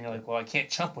creature and you're like, well, I can't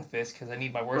chump with this because I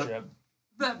need my worship.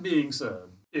 That being said,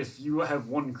 if you have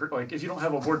if you don't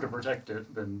have a board to protect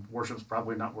it, then worship's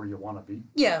probably not where you want to be.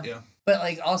 Yeah. Yeah. But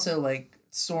like also like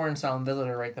Sorin Solemn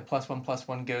Visitor, right? The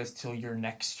 +1/+1 goes till your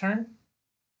next turn,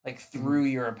 like through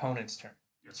your opponent's turn.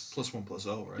 Yes.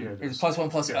 +1/+0, right? Yeah, it It's is.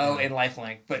 +1/+0 Yeah. in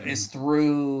lifelink, but Yeah. it's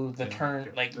through the Yeah. turn,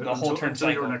 Yeah. like the Until- whole turn until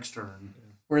cycle. your next turn.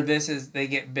 Where this is, they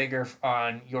get bigger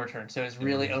on your turn, so it's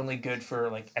really Yeah. only good for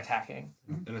like attacking.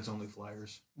 And it's only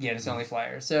flyers. Yeah, it's only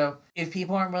flyers. So if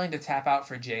people aren't willing to tap out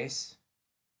for Jace,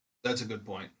 That's a good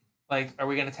point. like, are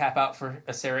we gonna tap out for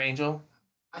a Sarah Angel?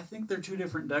 I think they're two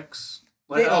different decks.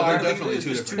 They are. I think Definitely it's two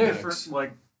just different two decks. different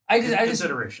like I just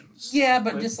considerations. yeah,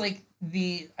 but Like- just like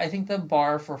I think the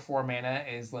bar for 4 mana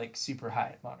is like super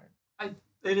high at Modern,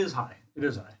 It is high. It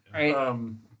is high. right?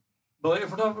 But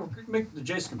if we're talking, make the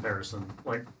Jace comparison,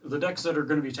 like the decks that are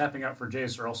going to be tapping out for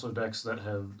Jace are also decks that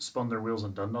have spun their wheels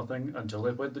and done nothing until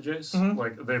they played the Jace. Mhm.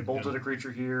 Like they've bolted a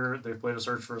creature here, they've played a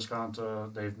Search for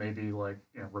Escanta, they've maybe like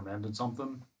remanded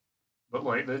something, but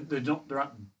like they're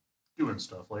not doing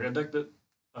stuff. Like a deck that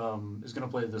is going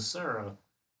to play this Sarah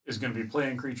is going to be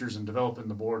playing creatures and developing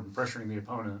the board and pressuring the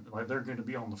opponent. Like they're going to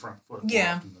be on the front foot more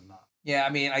Yeah. often than not. Yeah, I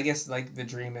mean, I guess like the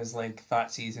dream is like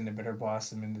Thoughtseize into Bitter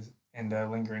Blossom and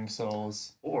Lingering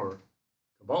Souls. Or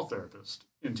Cabal Therapist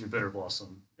into Bitter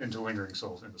Blossom, into Lingering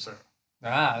Souls, into Sarah.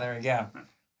 Ah, there we go.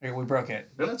 Okay, we broke it.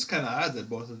 But that's kind of odd that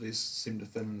both of these seem to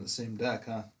fit in the same deck,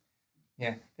 huh?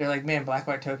 Yeah, they're like, man, Black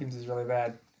White Tokens is really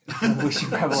bad. We should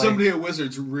probably. Somebody at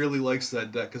Wizards really likes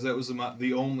that deck because that was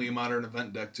the only modern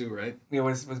event deck too, right? Yeah,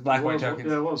 was black white tokens.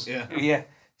 Yeah, it was. Yeah. Yeah,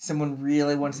 someone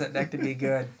really wants that deck to be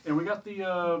good. And we got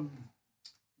the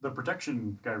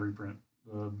protection guy reprint.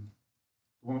 The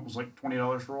one that was like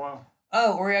 $20 for a while.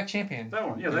 Oh, Auriok Champion. That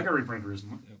one, yeah, that got reprinted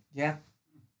recently. Yeah,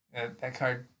 that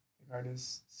card. The card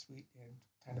is sweet and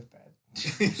kind of bad.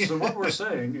 So what we're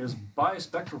saying is buy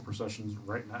Spectral Processions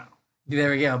right now.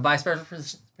 There we go. Buy Special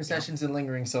Processions and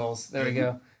Lingering Souls. There we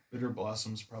go. Bitter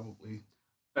Blossoms probably.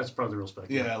 That's probably the real spec.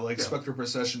 Yeah, like Spectral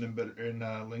Procession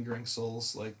and Lingering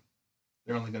Souls, like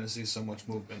they're only going to see so much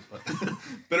movement, but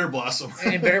Bitter Blossom.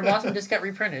 And Bitter Blossom just got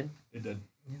reprinted. It did.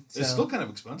 So, It's still kind of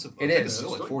expensive. Though. It I think is. It's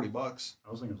still like $40.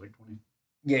 I was thinking it was like 20.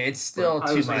 yeah, it's still But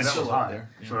I too was much. thinking that was Still up high. there.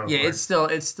 Yeah. So, Yeah, like,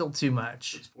 it's still too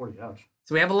much. it's 40. Ouch.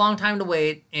 So we have a long time to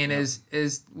wait, and as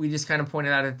we just kind of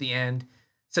pointed out at the end,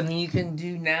 something you can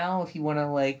do now if you want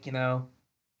to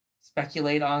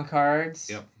speculate on cards.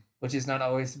 Yep. Which is not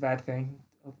always a bad thing.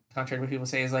 Contrary to what people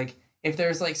say, is if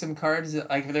there's some cards that,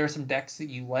 if there are some decks that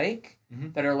you like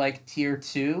Mhm. that are tier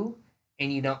 2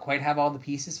 and you don't quite have all the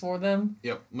pieces for them,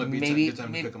 Yep, might be maybe good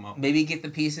time to pick them up. maybe get the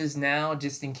pieces now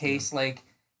just in case it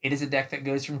is a deck that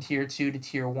goes from tier 2 to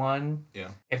tier 1.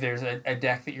 Yeah. If there's a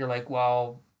deck that you're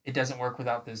well, it doesn't work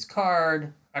without this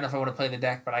card. I don't know if I want to play the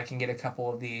deck, but I can get a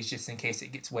couple of these just in case it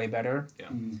gets way better.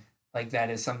 Yeah. That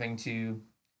is something to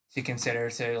consider.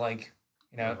 So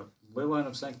Leyline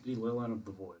of Sanctity, Leyline of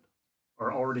the Void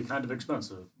are already kind of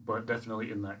expensive, but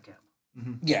definitely in that camp.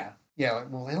 yeah.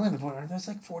 Well, Leyline of the Void, aren't those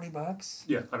 $40?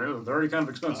 Yeah, I know they're already kind of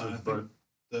I expensive, think but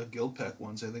the Guild Pack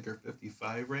ones, I think, are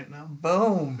 $55 right now.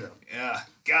 Boom. Yeah,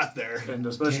 got there. and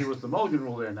especially with the Mulligan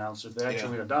rule they announced, if they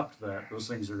actually adopt that, those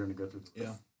things are going to go through the roof.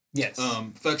 Yeah. Yes.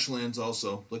 Fetch lands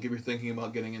also. Like if you're thinking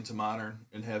about getting into Modern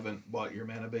and haven't bought your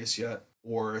mana base yet,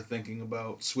 or thinking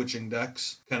about switching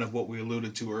decks, kind of what we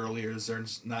alluded to earlier is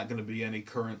there's not going to be any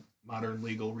current Modern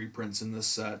legal reprints in this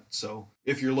set. So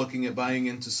if you're looking at buying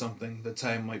into something, the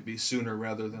time might be sooner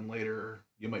rather than later, or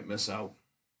you might miss out.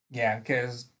 Yeah,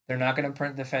 because they're not going to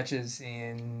print the fetches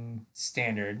in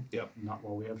Standard. Not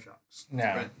while we have shocks. No.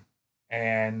 Right.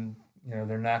 And,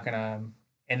 they're not going to...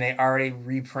 And they already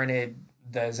reprinted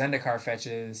the Zendikar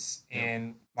fetches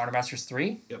in Modern Masters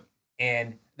 3. Yep.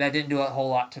 And that didn't do a whole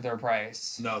lot to their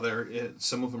price. No,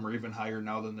 some of them are even higher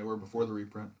now than they were before the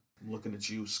reprint. I'm looking at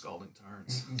you, Scalding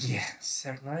Tarns. Yeah,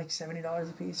 $70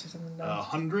 a piece or something.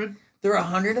 100? They're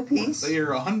 $100 a piece? They are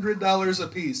 $100 a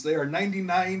piece. They are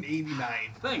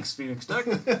 $99.89. Thanks, Phoenix Tech.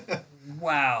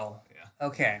 Wow. Yeah.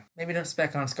 Okay. Maybe don't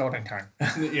spec on Scalding Tarn.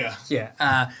 Yeah.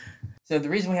 Yeah. So the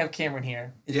reason we have Cameron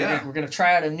here is we're going to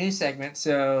try out a new segment.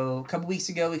 So a couple weeks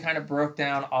ago, we kind of broke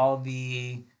down all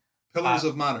the... Pillars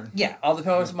of Modern. Yeah, all the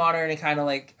Pillars of Modern and kind of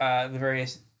the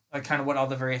various... kind of what all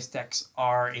the various decks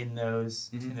are in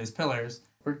those pillars.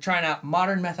 We're trying out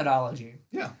modern methodology.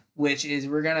 Yeah. Which is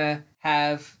we're gonna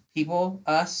have people,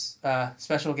 us,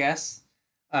 special guests,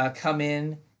 come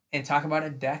in and talk about a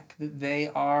deck that they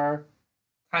are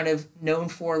kind of known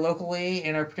for locally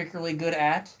and are particularly good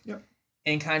at. Yep.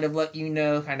 And kind of let you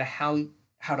know kind of how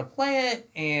to play it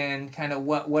and kind of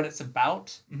what it's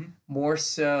about. Mhm. More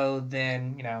so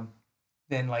than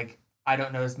I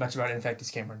don't know as much about Infect as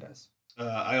Cameron does.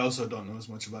 I also don't know as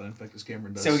much about Infect as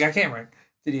Cameron does. So we got Cameron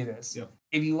to do this. Yep.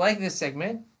 If you like this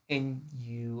segment and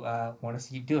you want us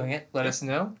to keep doing it, let us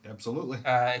know. Absolutely.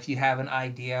 If you have an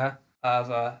idea of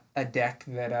a deck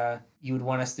that you would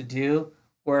want us to do,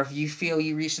 or if you feel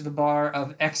you reached the bar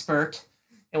of expert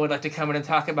and would like to come in and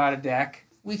talk about a deck,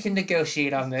 we can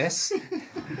negotiate on this.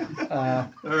 All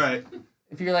right.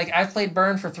 If you're I've played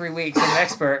Burn for 3 weeks, I'm an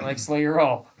expert, slow your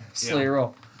roll. Slow Yeah. your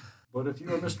roll. But if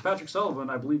you are Mr. Patrick Sullivan,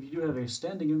 I believe you do have a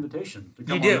standing invitation to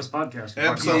come You do. on this podcast. and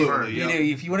talk Absolutely. about Burn. You Yep. do.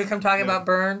 If you want to come talk Yep. about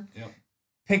Burn, Yep.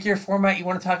 pick your format you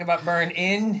want to talk about Burn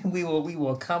in. We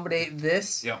will accommodate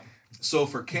this. Yep. So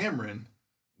for Cameron,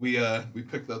 we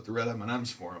picked out the red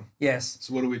M&Ms for him. Yes.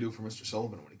 So what do we do for Mr.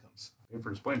 Sullivan when he comes? Pay for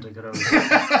his plane ticket. All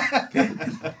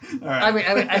right.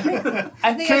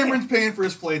 I think Cameron's paying for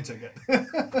his plane ticket.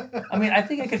 I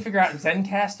think I could figure out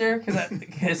Zencaster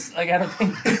because I don't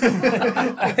think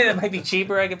I think it might be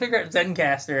cheaper. I could figure out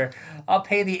Zencaster. I'll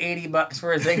pay the $80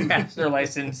 for a Zencaster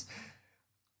license.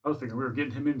 I was thinking we were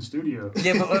getting him in the studio.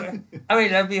 Yeah, but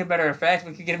that'd be a better effect.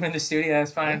 We could get him in the studio.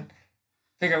 That's fine.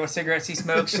 Figure out what cigarettes he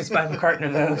smokes. Just buy him a carton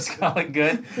of those. Call it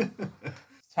good.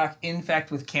 Let's talk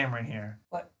Infect with Cameron here.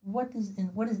 What is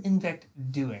Infect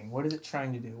doing? What is it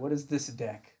trying to do? What is this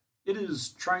deck? It is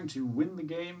trying to win the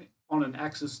game on an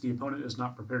axis the opponent is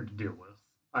not prepared to deal with,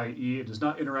 i.e., it is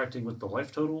not interacting with the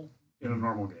life total. in a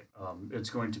normal game. It's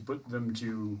going to put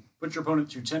your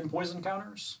opponent to 10 poison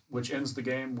counters, which ends the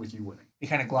game with you winning. We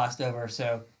kind of glossed over.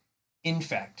 So,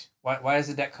 Infect. Why is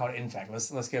the deck called Infect?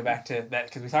 Let's go back to that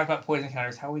because we talked about poison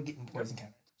counters. How are we getting poison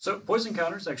counters? So poison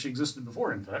counters actually existed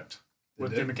before Infect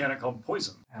with the mechanic called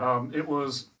Poison. It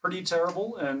was pretty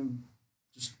terrible and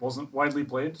just wasn't widely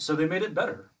played. So they made it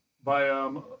better by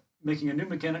making a new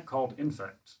mechanic called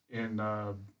Infect in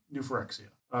New Phyrexia.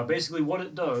 Basically, what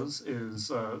it does is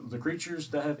the creatures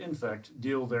that have Infect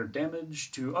deal their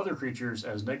damage to other creatures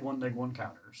as neg1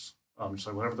 counters.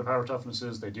 So whatever the power toughness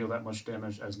is, they deal that much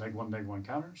damage as neg1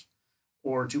 counters.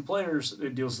 Or to players,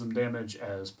 it deals them damage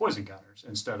as poison counters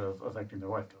instead of affecting their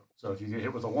life total. So if you get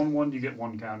hit with a 1/1, you get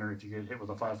 1 counter. If you get hit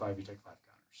with a 5/5, you take 5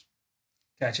 counters.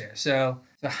 Gotcha. So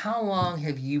how long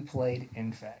have you played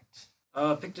Infect?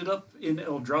 Picked it up in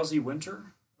Eldrazi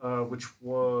Winter, which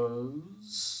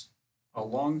was a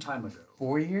long time ago.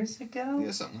 4 years ago?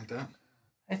 Yeah, something like that.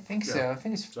 I think so. I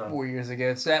think it's 4 years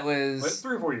ago. So that was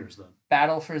 3 or 4 years then.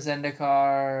 Battle for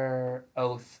Zendikar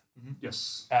Oath. Mm-hmm.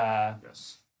 Yes.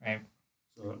 Yes. Right.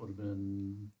 So that would have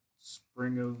been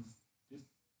spring of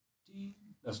 15?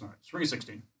 That's not right. Spring of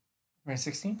 16. Spring of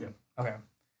 16? Yeah. Okay.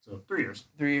 So 3 years.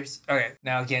 3 years. Okay.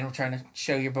 Now, again, we're trying to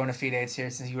show your bona fides here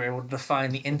since you were able to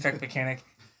define the Infect mechanic.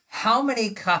 How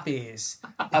many copies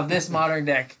of this modern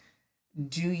deck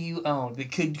do you own?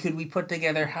 Could we put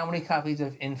together how many copies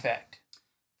of Infect?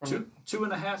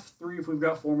 2.5, 3 if we've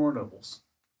got 4 more nobles.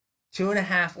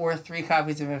 2.5 or 3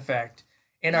 copies of Infect.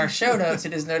 In our show notes,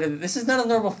 it is noted that this is not a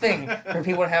normal thing for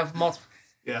people to have multiple.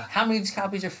 Yeah. How many of these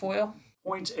copies are foil?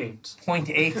 0.8.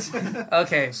 0.8.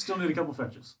 Okay. Still need a couple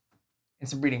fetches. And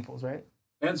some breeding pools, right?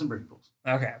 And some breeding pools.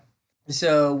 Okay.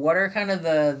 So what are kind of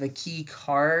the key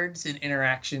cards and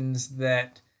interactions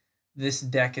that this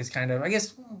deck is kind of, I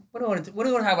guess, what do you want to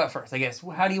talk about first? I guess,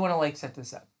 how do you want to set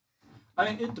this up? I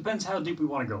mean, it depends how deep we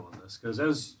want to go on this, because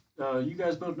as you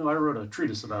guys both know, I wrote a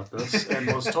treatise about this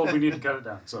and was told we need to cut it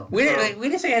down. So we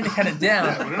didn't say I had to cut it down.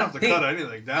 Yeah, we don't have to cut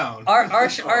anything down.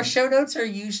 Our show notes are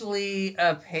usually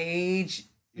a page,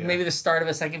 maybe the start of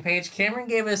a second page. Cameron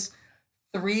gave us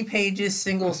 3 pages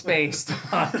single spaced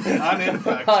on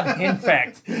Infect. On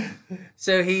Infect.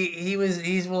 So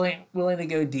he's willing to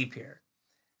go deep here.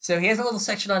 So he has a little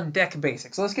section on deck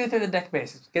basics. So let's go through the deck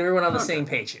basics. Get everyone on the same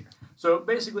page here. So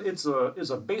basically, it's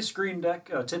a base green deck,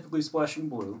 typically splashing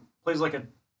blue. Plays like an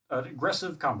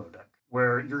aggressive combo deck,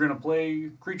 where you're going to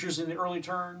play creatures in the early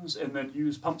turns and then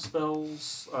use pump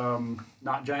spells,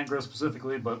 not giant growth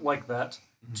specifically, but like that,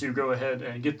 to go ahead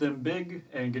and get them big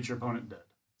and get your opponent dead.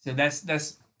 So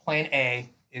that's plan A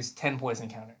is 10 poison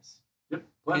counters. Yep,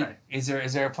 plan A. Is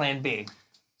there a plan B?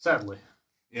 Sadly.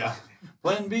 Yeah.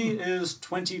 Plan B is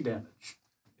 20 damage.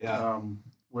 Yeah.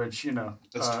 Which,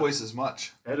 that's twice as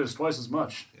much. It is twice as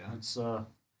much. Yeah. It's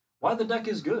why the deck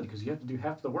is good, because you have to do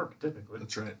half the work, typically.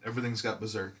 That's right. Everything's got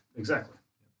Berserk. Exactly.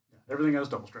 Yeah. Everything has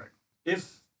double strike.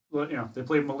 If, they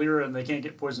play Malira and they can't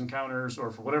get poison counters,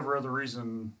 or for whatever other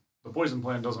reason, the poison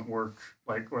plan doesn't work,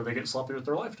 or they get sloppy with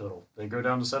their life total. They go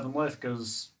down to 7 life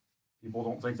because people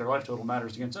don't think their life total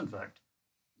matters against Infect.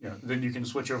 Then you can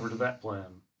switch over to that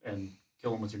plan and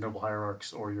kill them with your Noble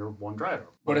Hierarchs or your 1 Dryad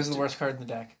Arbor. What is the worst card in the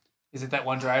deck? Is it that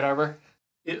 1 Dryad Arbor?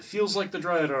 It feels like the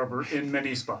Dryad Arbor in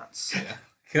many spots. Yeah.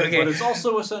 Okay. But it's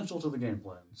also essential to the game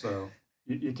plan, so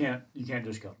you can't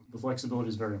just cut them. The flexibility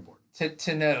is very important.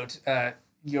 To note,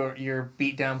 your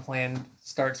beatdown plan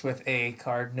starts with a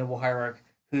card, Noble Hierarch,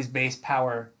 whose base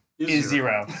power is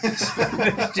 0.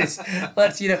 Just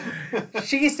lets you know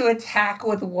she gets to attack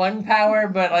with 1 power,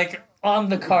 but on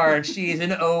the card she is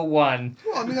an 0-1.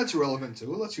 Well, I mean that's relevant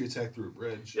too. It lets you attack through a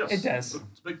bridge. Yes, it does.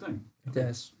 It's a big thing. It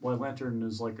does. Why Lantern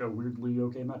is like a weirdly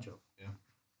okay matchup. Yeah.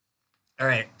 All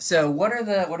right. So what are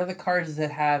the cards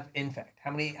that have Infect?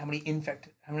 How many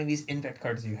of these Infect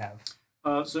cards do you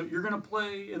have? So you're gonna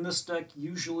play in this deck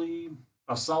usually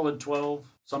a solid 12.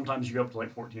 Sometimes you go up to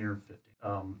 14 or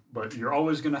 15. But you're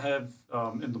always gonna have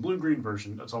in the blue-green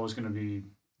version. It's always gonna be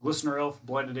Glistener Elf,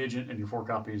 Blighted Agent, and your 4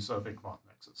 copies of Inkmoth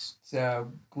Nexus.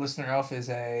 So Glistener Elf is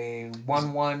a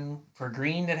 1/1 for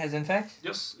green that has Infect?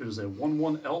 Yes, it is a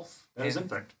 1/1 elf that has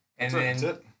Infect. And That's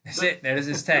then it. that's it. That is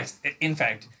his text.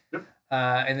 Infect. Yep.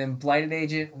 And then Blighted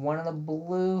Agent, 1 on the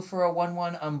blue for a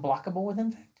 1/1 unblockable with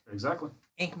Infect. Exactly.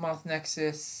 Inkmoth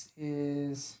Nexus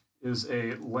is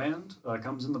a land,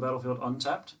 comes in the battlefield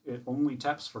untapped. It only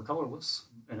taps for colorless,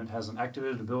 and it has an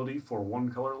activated ability for 1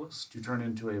 colorless to turn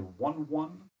into a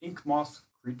 1/1 Inkmoth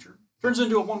creature. Turns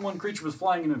into a 1/1 creature with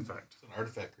flying and Infect. It's an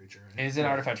artifact creature. Right? It is an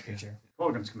artifact creature.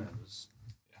 Kolaghan's Command is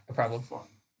A problem. fun.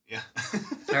 Yeah.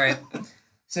 All right.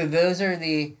 So those are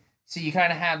so you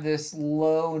kind of have this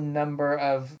low number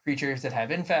of creatures that have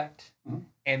Infect. Mhm.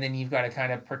 and then you've got to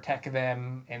kind of protect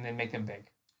them and then make them big.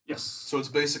 Yes. So it's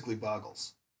basically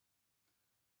Boggles.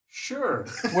 Sure.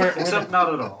 Where Except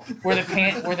not at all. where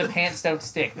the pants don't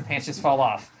stick, the pants just fall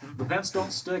off. The pants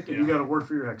don't stick, and you got to work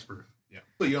for your hexproof. Yeah.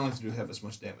 But you don't have to have as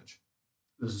much damage.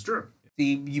 This is true.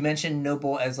 You mentioned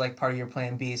Noble as like part of your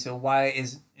plan B. So why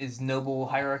is Noble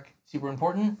Hierarch super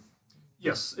important?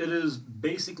 Yes, it is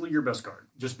basically your best card,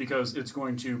 just because it's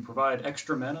going to provide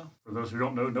extra mana. For those who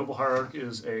don't know, Noble Hierarch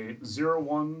is a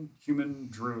 0/1 human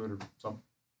druid or something.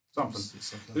 Something.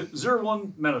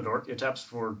 0/1 mana dork. It taps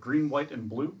for green, white, and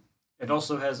blue. It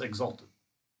also has Exalted,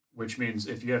 which means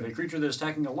if you have a creature that is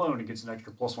attacking alone, it gets an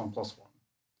extra +1/+1.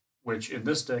 Which in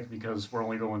this deck, because we're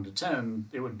only going to 10,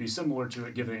 it would be similar to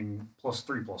it giving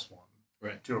 +3/+1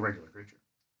 Right. to a regular creature.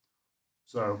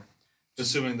 So,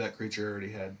 Assuming that creature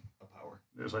already had a power.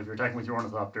 so if you're attacking with your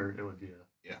Ornithopter, it would be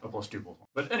Yeah. a +2/+1.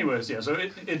 But anyways, yeah, so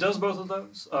it does both of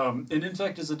those. And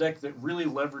Infect is a deck that really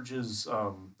leverages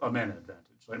a mana advantage.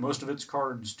 Like most of its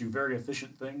cards do very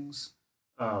efficient things.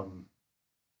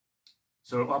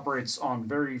 So it operates on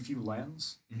very few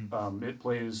lands. Mhm. It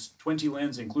plays 20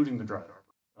 lands, including the Dryad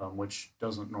Arbor, which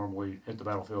doesn't normally hit the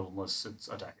battlefield unless it's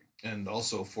attacking. And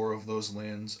also 4 of those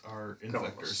lands are infectors.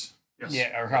 Colorless. Yes.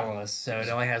 Yeah, or colorless. So it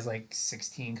only has like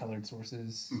 16 colored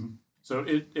sources. Mhm. So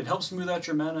it helps smooth out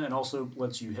your mana and also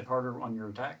lets you hit harder on your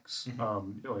attacks.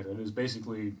 Mhm. Like that is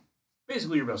basically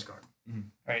your best card. All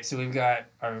right, so we've got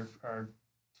our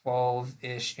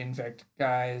 12-ish infect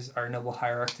guys, our Noble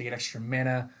Hierarch to get extra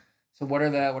mana. So what are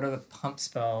the pump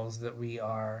spells that we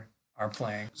are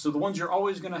playing? So the ones you're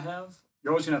always going to have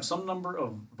some number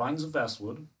of Vines of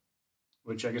Vastwood,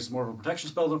 which I guess is more of a protection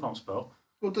spell than a pump spell.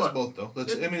 Well, it does But both, though.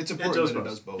 It's important that it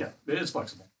does both. Yeah, it is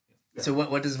flexible. Yeah. So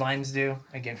what does Vines do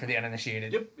again for the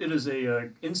uninitiated? Yep, it is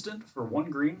a instant for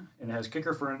 1 green, and it has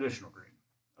kicker for an additional green.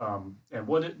 And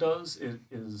what it does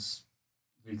is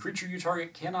the creature you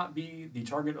target cannot be the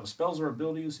target of spells or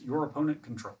abilities your opponent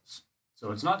controls.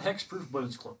 So it's not hexproof, but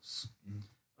it's close.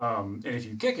 And if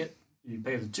you kick it, you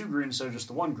pay the 2 green instead of just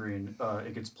the 1 green.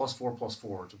 It gets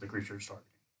 +4/+4 to the creature it's targeting.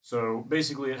 So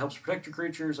basically, it helps protect your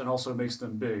creatures and also makes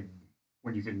them big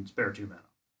when you can spare 2 mana.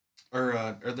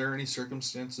 Are there any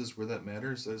circumstances where that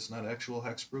matters? That it's not actual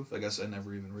hexproof? I guess I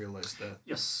never even realized that.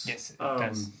 Yes. Yes, it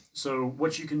does. So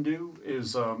what you can do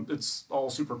is it's all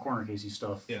super corner casey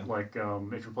stuff. Yeah. Like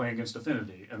if you're playing against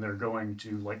Affinity and they're going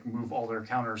to like move all their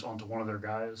counters onto one of their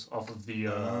guys off of the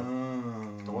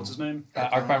what's his name?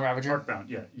 Arcbound Ravager. Arcbound.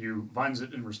 Yeah. You vines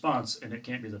it in response and it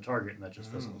can't be the target and that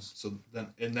just fizzles. So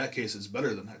then, in that case, it's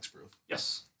better than hexproof.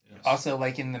 Yes. Yes. Also,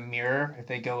 like in the mirror, if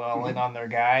they go all in on their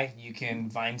guy, you can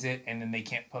vines it, and then they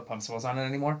can't put pump spells on it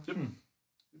anymore.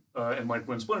 And like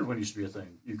when Splinter Twin used to be a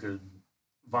thing, you could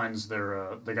vines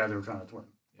their the guy they were trying to twin,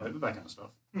 like that kind of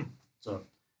stuff. So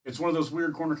it's one of those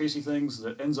weird corner casey things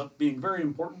that ends up being very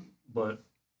important, but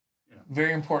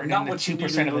Very important. Not in the what you 2% need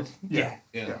of in it. the- Yeah.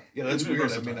 Yeah, that's It's weird. I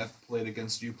versatile. mean, I've played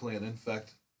against you playing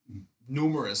Infect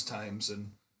numerous times,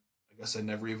 and I guess I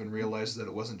never even realized that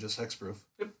it wasn't just hexproof.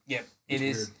 Yep. It's It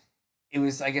is. weird. It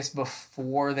was, I guess,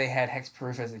 before they had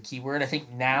hexproof as a keyword. I think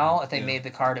now, if they Yeah. made the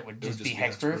card, it would It would just be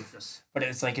just be hexproof. hexproof. yes. But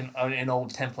it's like an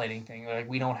old templating thing. Like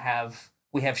we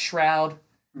have Shroud,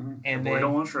 and we then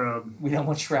don't want Shroud. we don't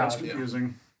want Shroud. That's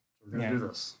confusing. So we're gonna Yeah. do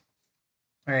this.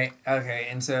 All right. Okay.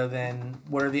 And so then,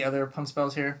 what are the other pump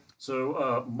spells here?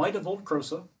 So Might of Old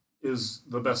Krosa is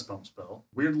the best pump spell.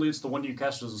 Weirdly, it's the one you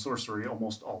cast as a sorcery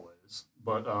almost always.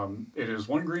 But it is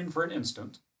 1 green for an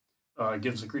instant.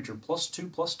 Gives a creature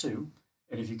 +2/+2.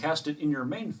 And if you cast it in your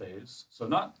main phase, so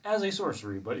not as a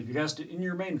sorcery, but if you cast it in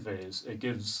your main phase, it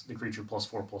gives the creature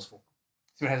 +4/+4.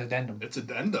 So it has addendum. It's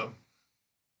addendum.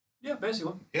 Yeah,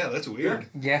 basically. Yeah, that's weird.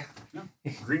 Yeah.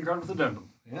 Green card with addendum.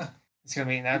 Yeah. It's gonna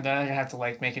be now. They're gonna have to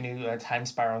like make a new time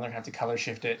spiral. They're gonna have to color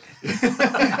shift it,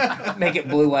 make it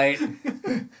blue white.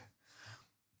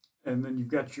 And then you've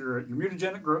got your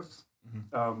mutagenic growth,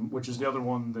 which is the other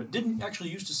one that didn't actually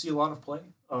used to see a lot of play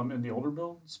in the older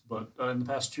builds, but in the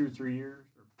past 2 or 3 years,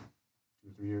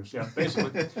 yeah,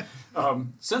 basically,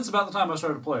 since about the time I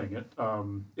started playing it,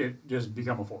 it just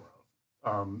become a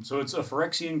 4/of. So it's a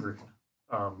Phyrexian green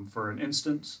for an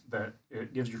instant that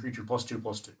it gives your creature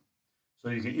 +2/+2. So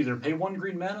you can either pay 1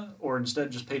 green mana or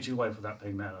instead just pay 2 life without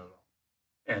paying mana at all,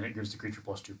 and it gives the creature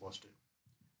 +2/+2.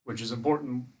 Which is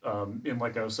important in,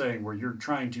 like I was saying, where you're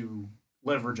trying to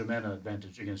leverage a mana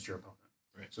advantage against your opponent.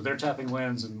 Right. So they're tapping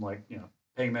lands and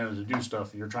paying mana to do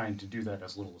stuff, and you're trying to do that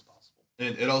as little as possible.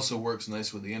 And it also works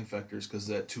nice with the infectors because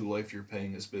that 2 life you're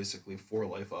paying is basically 4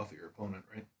 life off of your opponent,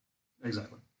 right?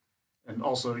 Exactly. And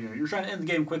also, you're trying to end the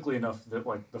game quickly enough that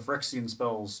like the Phyrexian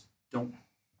spells don't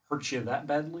hurt you that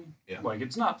badly. Yeah. Like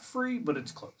it's not free, but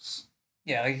it's close.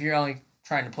 Yeah, like if you're only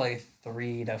trying to play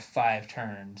 3 to 5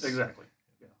 turns. Exactly.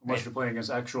 Yeah. Unless Right. you're playing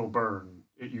against actual burn,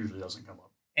 it usually doesn't come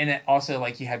up. And it also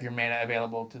like you have your mana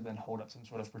available to then hold up some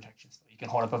sort of protection spell. You can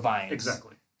hold up a vines.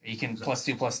 Exactly. You can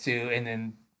Exactly. +2/+2 and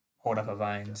then hold up a Yeah.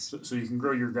 vines. So you can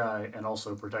grow your guy and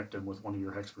also protect him with one of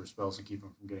your hexproof spells and keep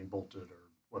him from getting bolted or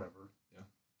whatever.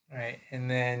 All right, and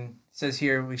then it says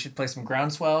here we should play some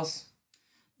groundswells.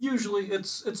 Usually,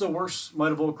 it's a worse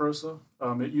Might of Volcrosa.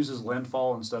 It uses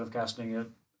landfall instead of casting it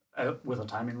with a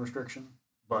timing restriction.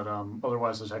 But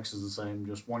otherwise, the text is the same.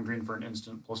 Just 1 green for an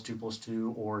instant,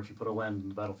 +2/+2, or if you put a land in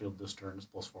the battlefield this turn, it's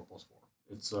 +4/+4.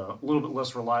 It's a little bit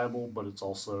less reliable, but it's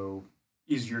also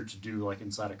easier to do like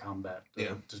inside a combat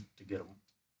to get them.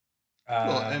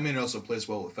 Well, I mean, it also plays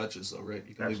well with fetches, though, right?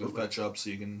 You can leave a Absolutely. fetch up so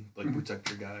you can like protect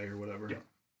your guy or whatever. Yeah.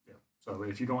 Yeah. So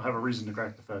if you don't have a reason to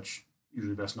crack the fetch,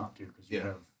 usually best not to because you Yeah.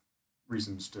 have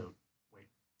reasons to wait.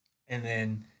 And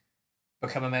then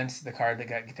Become Immense, the card that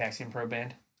got Gitaxian Pro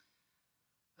banned.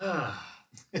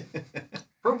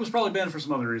 Probe was probably banned for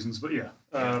some other reasons, but yeah.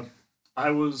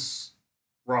 I was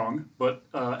wrong, but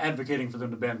advocating for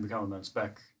them to ban Become Immense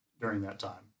back during that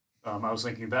time. I was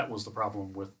thinking that was the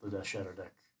problem with the Death Shadow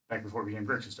deck back before it became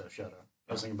Grixis Death Shadow.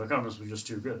 I was thinking Become Immense was just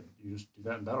too good. You just do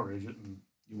that in Battle Rage it and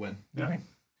You win. yeah. Okay.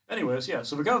 Anyways, yeah.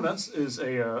 So Become Immense is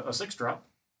a 6-drop.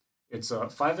 It's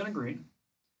 5 and a green.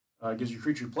 Gives your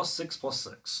creature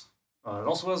 +6/+6. It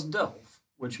also has Delve,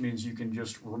 which means you can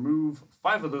just remove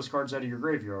 5 of those cards out of your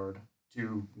graveyard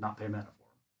to not pay mana for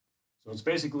them. So it's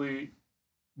basically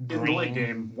in the late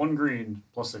game 1 green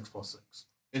 +6/+6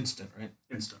 Instant, right?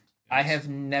 instant. I have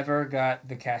never got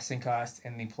the casting cost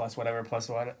and the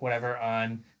whatever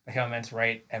on Become Immense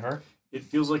right ever. It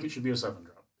feels like it should be a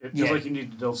 7-drop. It feels Yeah. like you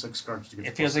need to delve 6 cards to get.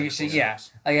 It feels like it should. Yeah,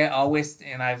 like I always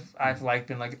and I've like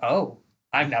been like, oh,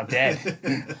 I'm now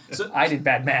dead. So, I did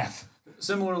bad math.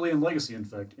 similarly, in Legacy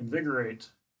Infect, Invigorate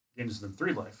gains them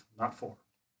 3 life, not 4.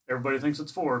 Everybody thinks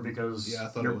it's 4 because Yeah, I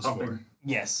thought you're it was pumping. 4.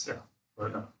 Yes. Yeah,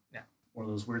 but no. Yeah. One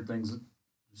of those weird things that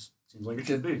just seems like it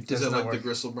should be. Is Does it not like work. the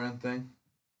Gristlebrand thing?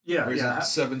 Yeah, Or is yeah, it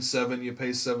 7/7? You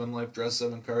pay 7 life, draw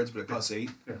 7 cards, but it costs 8.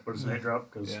 yeah. But it's an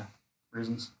 8-drop because Yeah.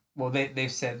 reasons. Well,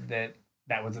 they've said that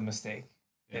that was a mistake.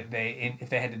 Yeah. If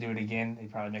they had to do it again,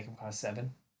 they'd probably make them cost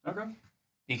 7 Okay.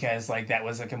 because like that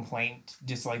was a complaint,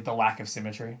 just like the lack of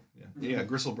symmetry. Yeah, yeah.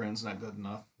 Gristlebrand's not good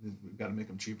enough. We've got to make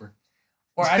them cheaper.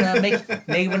 Or I don't know, make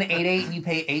one 8/8 and you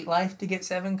pay 8 life to get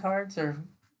 7 cards, or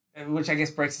which I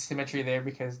guess breaks the symmetry there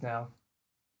because now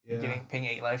Yeah, you're paying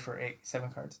 8 life for 7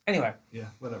 cards. Anyway, yeah,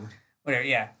 whatever. whatever.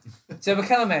 Yeah. So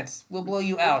Become Immense will blow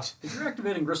you out. If you're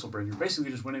activating Gristlebrand, you're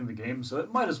basically just winning the game, so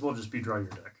it might as well just be draw your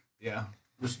deck. Yeah,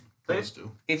 Just close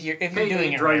to. If you're pay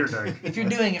doing 8, it draw right. your deck. If you're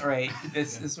doing it right,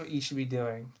 this is what you should be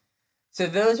doing. So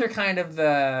those are kind of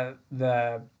the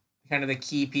kind of the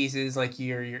key pieces, like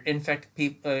your infect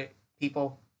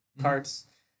people cards,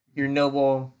 your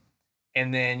noble,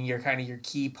 and then your kind of your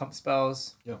key pump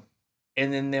spells. Yep.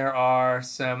 And then there are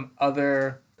some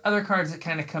other cards that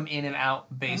kind of come in and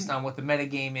out based on what the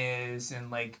metagame is and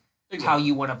like how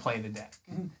you want to play the deck.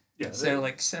 Yeah. So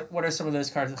what are some of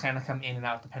those cards that kind of come in and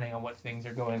out depending on what things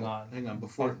are going on? Hang on,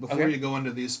 before Okay. you go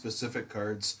into these specific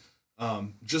cards,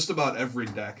 just about every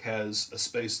deck has a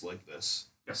space like this,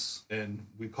 yes. and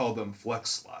we call them flex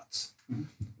slots, Mhm.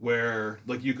 where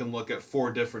like you can look at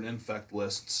 4 different infect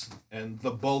lists, and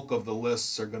the bulk of the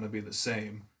lists are going to be the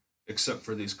same, except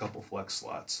for these couple flex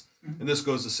slots. And this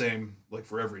goes the same like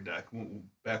for every deck.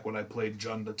 Back when I played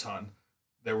Jund a ton,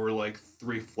 there were like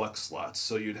 3 flex slots.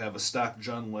 So you'd have a stock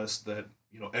Jund list that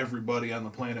everybody on the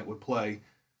planet would play,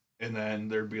 and then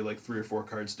there'd be like 3 or 4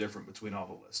 cards different between all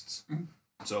the lists. Mhm.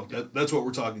 So that's what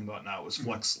we're talking about now is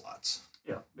flex slots.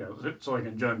 Yeah. So like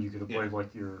in Jund, you could have Yeah. played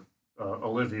like your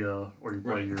Olivia, or you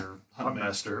play Right. your Huntmaster.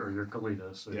 Huntmaster, or your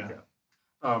Kalita. So Yeah.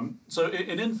 So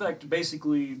in Infect,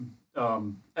 basically,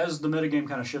 as the metagame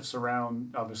kind of shifts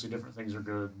around, obviously different things are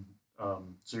good.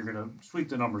 So you're going to tweak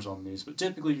the numbers on these, but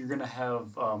typically you're going to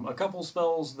have a couple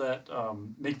spells that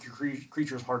make your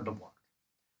creatures hard to block.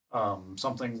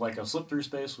 Something like a Slip Through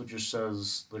Space, which just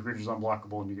says the creature's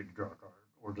unblockable and you get to draw a card,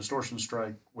 or Distortion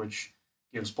Strike, which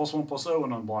gives +1/+0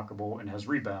 and unblockable and has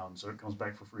rebound, so it comes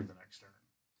back for free the next turn.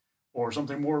 Or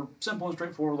something more simple and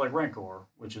straightforward like Rancor,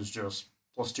 which is just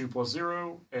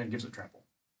 +2/+0 and gives it trample.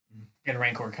 And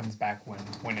Rancor comes back when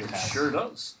it It does. sure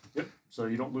does. Yep. So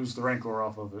you don't lose the Rancor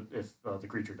off of it if the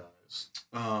creature dies.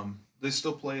 They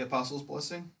still play Apostle's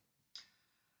Blessing?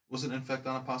 Wasn't Infect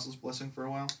on Apostle's Blessing for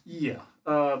a while? Yeah.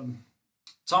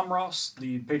 Tom Ross,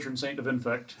 the patron saint of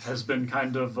Infect, has been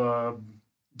kind of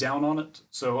down on it,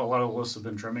 so a lot of lists have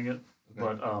been trimming it.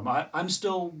 Okay. But I'm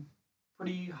still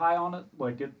pretty high on it.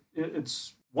 Like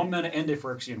it's 1 mana and a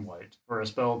Phyrexian white for a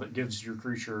spell that gives your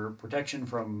creature protection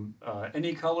from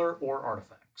any color or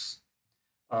artifacts.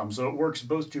 So it works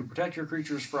both to protect your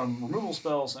creatures from removal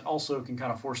spells and also can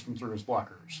kind of force them through as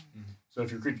blockers. So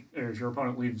if your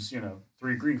opponent leaves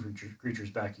 3 green creatures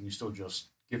back, you can still just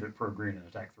give it pro green and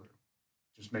attack through.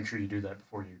 Just make sure you do that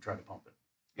before you try to pump it.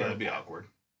 Yeah, that'd be awkward.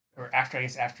 Or after, I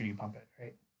guess, after you pump it,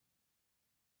 right?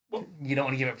 Well, you don't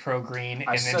want to give it pro green and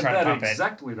I then said try to that pump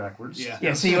exactly backwards. Yeah. it.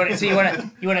 Yeah, so you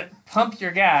want to pump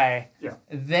your guy, Yeah.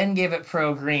 then give it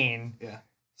pro green. Yeah.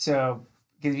 So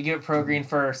if you give it pro green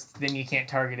first, then you can't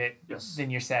target it. Yes. Then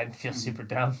you're sad and feel super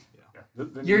dumb. Yeah.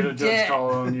 Then You're you get a dead. judge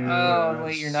call on you. Oh and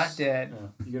wait, you're not dead.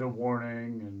 Yeah. You get a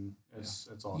warning, and it's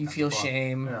all. You kinds feel of fun.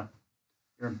 shame. Yeah.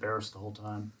 You're embarrassed the whole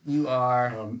time. You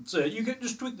are. So yeah, you can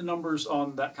just tweak the numbers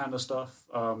on that kind of stuff.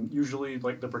 Usually,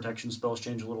 like the protection spells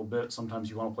change a little bit. Sometimes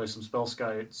you want to play some spell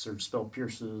skites or spell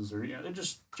pierces, or it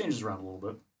just changes around a little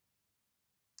bit.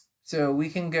 So we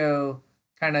can go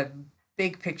kind of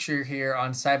big picture here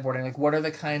on sideboarding. Like, what are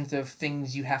the kinds of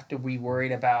things you have to be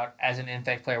worried about as an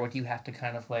Infect player? What do you have to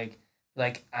kind of like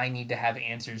I need to have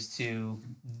answers to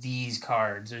these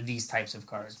cards or these types of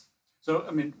cards? So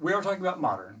I mean, we are talking about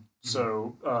modern.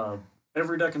 So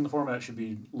every deck in the format should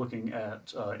be looking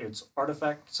at its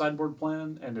artifact sideboard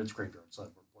plan and its graveyard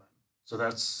sideboard plan. So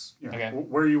that's Okay.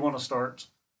 Where you want to start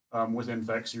with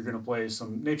Infects. You're going to play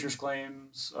some Nature's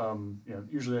Claims,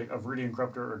 usually like a Viridian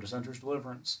Corruptor or Dissenter's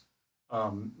Deliverance.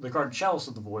 The card Chalice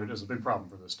of the Void is a big problem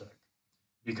for this deck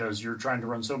because you're trying to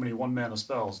run so many 1-mana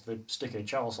spells. If they stick a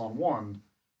Chalice on one,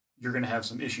 you're going to have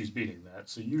some issues beating that.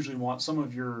 So you usually want some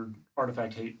of your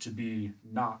artifact hate to be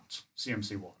not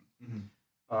CMC1.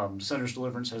 Dissenter's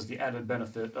Deliverance has the added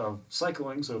benefit of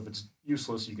cycling, so if it's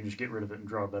useless, you can just get rid of it and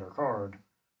draw a better card.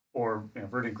 Or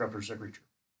Viridian Corruptor is a creature,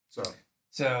 so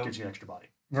gives you an extra body.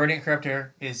 Viridian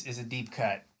Corruptor is a deep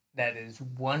cut. That is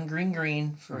 1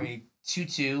 green for a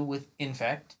 2/2 with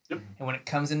Infect. Yep. And when it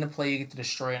comes into play, you get to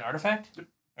destroy an artifact. Yep.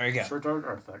 There you go. Short target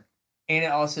artifact. And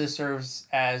it also serves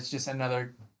as just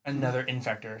another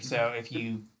infector. So if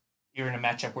you're in a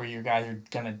matchup where your guys are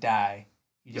gonna die,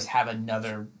 you just have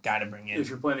another guy to bring in. If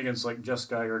you're playing against like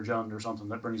Jeskai or Jund or something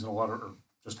that brings in a lot of, or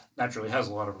just naturally has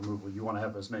a lot of removal, you want to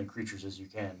have as many creatures as you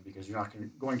can because you're not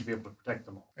going to be able to protect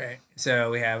them all. Right. So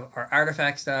we have our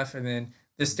artifact stuff, and then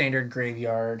the standard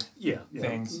graveyard. Yeah.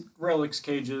 Things. Relics,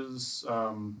 cages.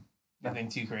 Nothing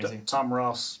too crazy. Tom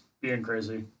Ross being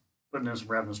crazy, putting in some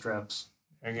ravenous traps.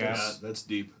 There you go. Yeah, that's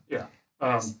deep. Yeah.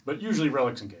 Nice. But usually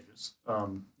relics and cages.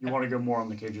 You want to go more on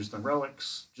the cages than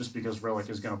relics, just because relic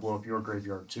is going to blow up your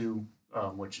graveyard too,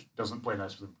 which doesn't play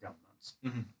nice with governments.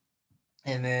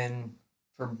 And then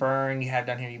for burn, you have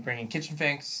down here you bring in Kitchen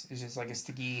Finks. It's just like a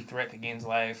sticky threat that gains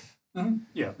life.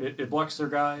 Yeah, it blocks their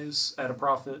guys at a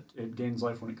profit. It gains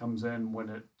life when it comes in. When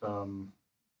it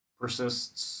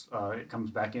persists, it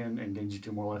comes back in and gains you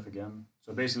 2 more life again.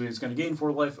 So basically, it's going to gain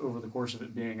 4 life over the course of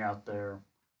it being out there.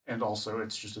 And also,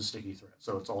 it's just a sticky threat.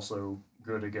 So it's also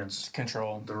good against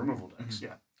Control. the removal decks,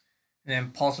 yeah. And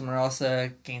then Pulse of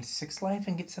Marelsa gains 6 life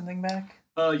and gets something back.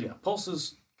 Yeah, Pulse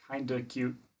is kind of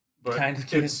cute. But Kinda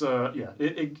cute. it's,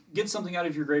 it gets something out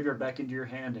of your graveyard back into your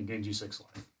hand and gains you 6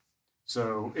 life.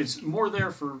 So it's more there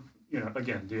for,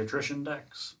 again, the attrition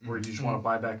decks, where you just want to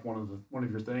buy back one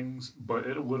of your things. But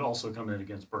it would also come in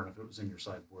against burn if it was in your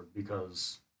sideboard,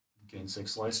 because gain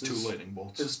 6 life It's 2 lightning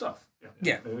bolts. is stuff.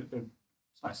 Yeah.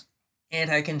 It's nice.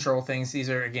 Anti-control things. These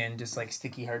are, again, just like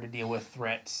sticky, hard to deal with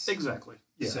threats. Exactly.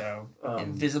 Yeah. So,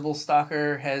 Invisible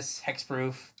Stalker has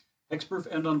hexproof. Hexproof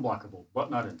and unblockable,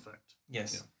 but not infect.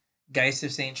 Yes. Yeah. Geist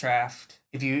of Saint Traft.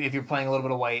 If you're playing a little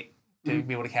bit of white to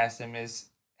be able to cast him, is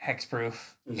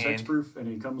hexproof. He's And hexproof, and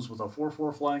he comes with a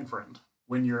 4/4 flying friend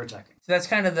when you're attacking. so that's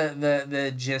kind of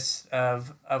the gist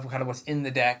of kind of what's in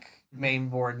the deck, main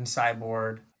board and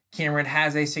sideboard. Cameron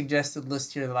has a suggested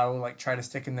list here that I will try to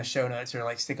stick in the show notes,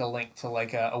 or stick a link to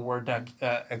a Word doc,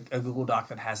 a Google Doc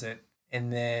that has it.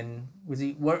 And then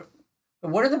what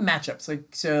are the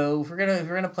matchups? So if we're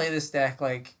gonna play this deck,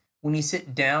 when you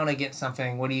sit down against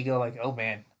something, what do you go oh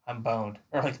man, I'm boned,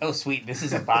 or oh sweet, this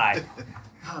is a bye.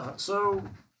 So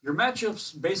your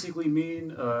matchups basically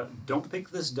mean don't pick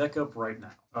this deck up right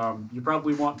now. You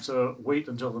probably want to wait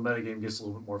until the metagame gets a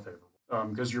little bit more favorable.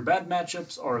 Because your bad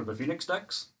matchups are the Phoenix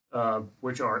decks,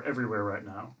 which are everywhere right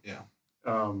now. Yeah.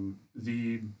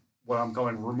 The what I'm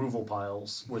calling removal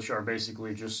piles, which are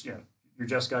basically just your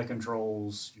Jeskai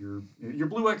controls. Your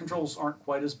blue-white controls aren't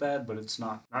quite as bad, but it's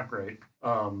not great.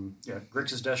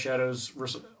 Grixis Death Shadows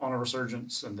on a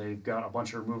resurgence, and they've got a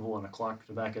bunch of removal and a clock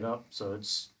to back it up. So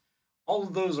it's all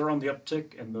of those are on the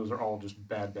uptick, and those are all just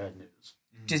bad news.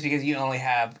 just because you only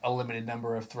have a limited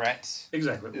number of threats.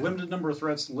 Exactly. Yeah. Limited number of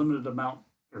threats, limited amount,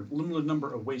 or limited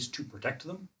number of ways to protect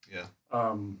them. Yeah.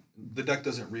 Um, The deck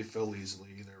doesn't refill easily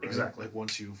either, right? Exactly. Like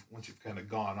once you've kind of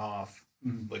gone off,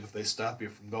 Mhm. like if they stop you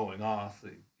from going off,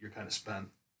 you're kind of spent.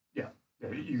 yeah,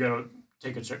 you got to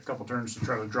take a couple turns to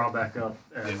try to draw back up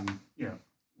and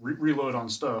reload on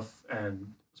stuff.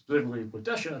 And specifically with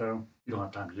Death Shadow, you don't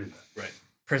have time to do that. Right.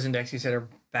 Prison decks you said are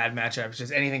bad matchups.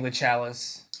 Just anything with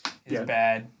Chalice is Yeah.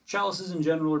 bad. Chalices in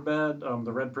general are bad.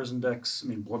 The red prison decks, I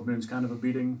mean, Blood Moon's kind of a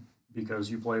beating because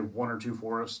you play 1 or 2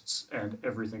 forests and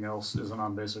everything else is a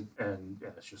non-basic, and yeah,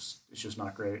 it's just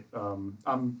not great.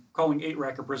 I'm calling 8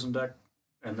 Racker prison deck,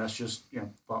 and that's just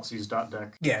Thoughtseize dot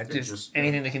deck. Yeah, It just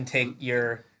anything that can take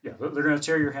your. Yeah, they're going to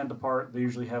tear your hand apart. They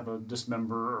usually have a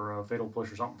dismember or a fatal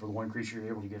push or something for the one creature you're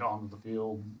able to get onto the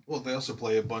field. Well, they also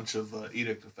play a bunch of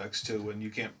edict effects too, and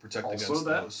you can't protect Also against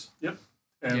that. those. Yep.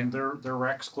 And their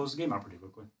racks close the game out pretty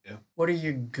quickly. What are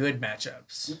your good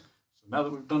matchups? So now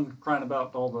that we've done crying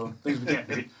about all the things we can't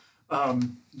beat,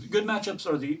 the good matchups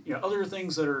are the other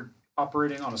things that are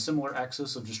operating on a similar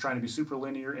axis of just trying to be super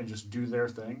linear and just do their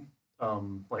thing.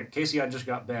 Like KCI just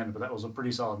got banned, but that was a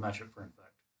pretty solid matchup for Infect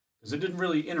because it didn't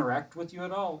really interact with you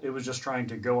at all. It was just trying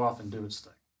to go off and do its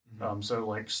thing. Mhm. So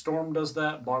like Storm does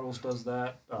that, Boggles does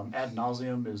that. Ad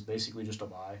nauseum is basically just a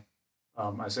buy.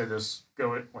 I say this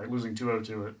go it like losing 2-0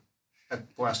 to it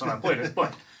at the last time I played it,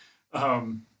 but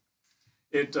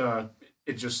it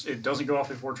doesn't go off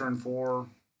before turn 4,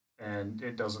 and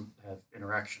it doesn't have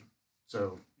interaction.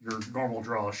 So your normal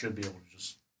draw should be able to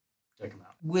just take them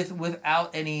out.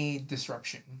 Without any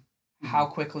disruption, how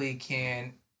quickly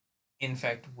can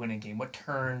Infect win a game? What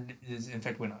turn does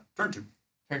Infect win on? Turn 2.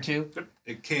 Turn 2?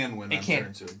 It can win It on can.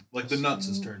 turn 2. Like the nuts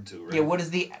is turn 2, right? Yeah. What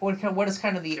is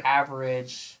kind of the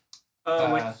average?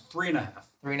 Like 3.5.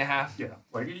 3.5. Yeah,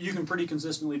 like you can pretty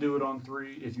consistently do it on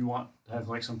 3. If you want to have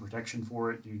like some protection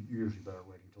for it, you're usually better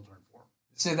waiting until turn 4.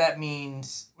 So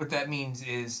what that means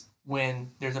is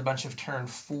when there's a bunch of turn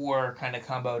 4 kind of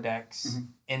combo decks,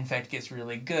 Infect gets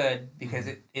really good because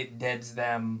it deads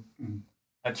them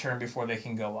a turn before they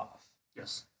can go off.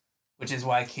 Yes, Which is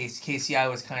why KCI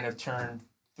was kind of turn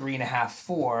 3.5,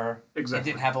 4. exactly.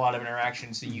 It didn't have a lot of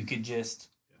interaction, so you could just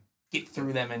get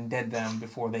through them and dead them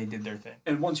before they did their thing.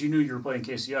 And once you knew you were playing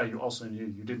KCI, you also knew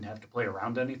you didn't have to play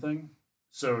around anything,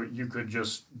 so you could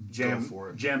just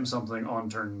jam something on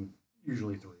turn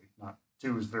usually 3. Not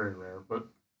 2 is very rare, but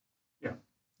yeah,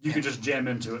 you could just jam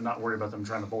into it, not worry about them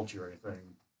trying to bolt you or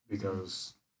anything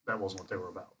because that wasn't what they were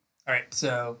about. All right,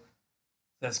 so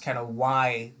that's kind of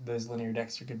why those linear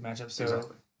decks are good matchups. So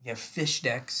Exactly. you have fish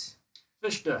decks.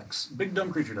 Fish decks, big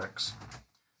dumb creature decks.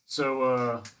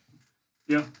 So,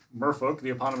 Merfolk,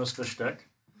 the eponymous fish deck.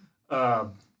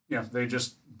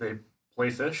 They play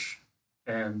fish,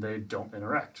 and they don't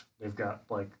interact. They've got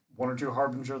like 1 or 2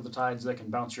 Harbinger of the Tides that can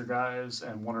bounce your guys,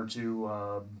 and 1 or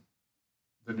 2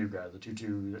 the new guy, the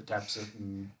 2/2 that taps it.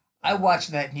 And I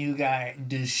watched that new guy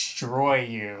destroy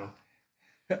you.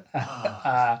 you're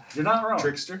not wrong.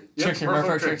 Trickster? Yep, Trickster,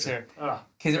 Merfolk Trickster.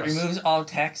 Because it yes. removes all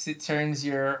text. It turns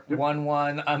your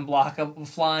 1/1 unblockable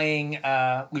flying,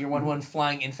 your 1/1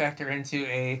 flying infector into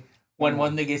a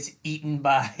 1/1 that gets eaten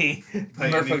by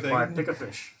Merfolk. anything. By pick a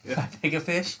fish. Pick a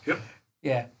fish. Yep.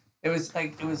 Yeah. It was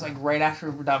like right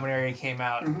after Dominaria came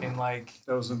out and like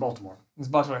That was in Baltimore. it was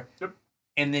Baltimore. Yep.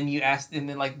 And then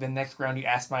like the next round you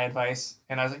asked my advice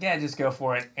and I was like, yeah, just go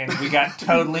for it. And we got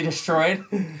totally destroyed.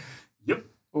 Yep.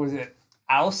 What was it?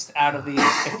 Oust out of the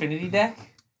Affinity deck.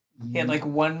 He had like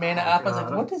 1 mana up. I was like,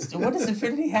 God. what does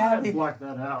Affinity I have? had blocked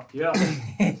that out. Yeah.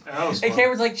 And That was fun.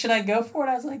 Cameron's like, should I go for it?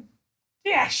 I was like,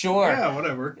 yeah, sure. Yeah,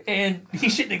 whatever. And he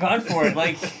shouldn't have gone for it.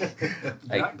 Like,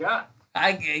 got.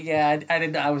 I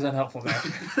didn't. I was unhelpful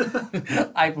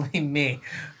there. I blame me.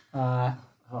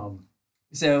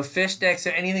 So fish deck.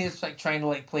 So anything that's like trying to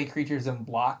like play creatures and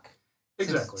block.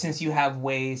 Exactly. Since you have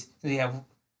ways. You have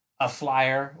a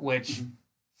flyer, which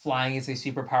flying is a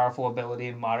super powerful ability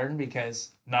in Modern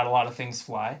because not a lot of things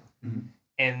fly.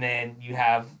 And then you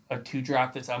have a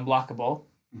 2-drop that's unblockable.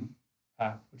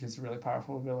 Which is a really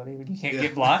powerful ability when you can't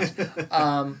get blocked.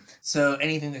 So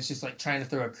anything that's just like trying to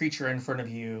throw a creature in front of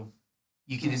you,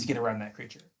 you can just get around that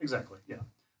creature. Exactly, yeah.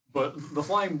 But the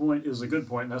flying point is a good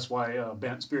point, and that's why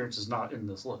Bant Spirits is not in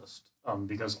this list.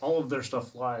 Because all of their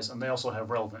stuff flies, and they also have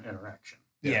relevant interaction.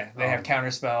 Yeah, they have counter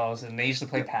spells, and they usually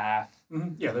play Path.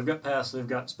 Yeah, they've got Pass, they've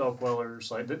got Spell Quellers,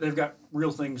 like they've got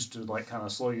real things to like kind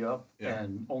of slow you up,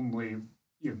 and only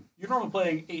you're normally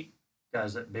playing 8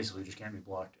 guys that basically just can't be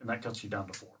blocked, and that cuts you down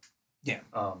to 4. Yeah.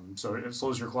 So it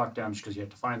slows your clock down just because you have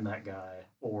to find that guy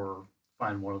or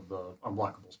find one of the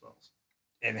unblockable spells.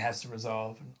 and it has to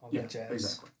resolve and all Yeah, that jazz.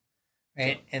 exactly.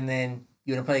 Right, So- and then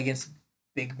you want to play against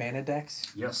big mana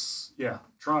decks. Yes, yeah.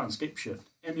 Tron, Scape Shift,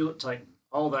 Amulet Titan,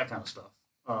 all that kind of stuff.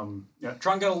 Yeah,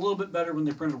 Tron got a little bit better when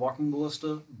they printed Walking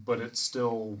Ballista, but it's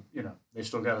still, they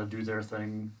still got to do their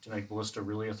thing to make Ballista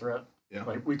really a threat. Yeah.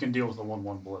 Like, we can deal with a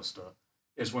 1/1 Ballista.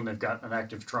 It's when they've got an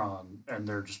active Tron and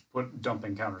they're just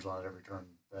dumping counters on it every turn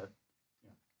that.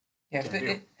 Yeah, Can't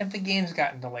deal. if the game's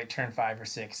gotten to like turn 5 or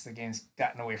 6, the game's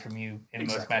gotten away from you in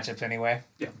Exactly. most matchups anyway.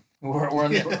 Yeah. We're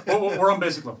on the We're on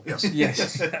basic level. Yes.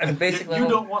 yes, on basic You level.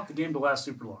 don't want the game to last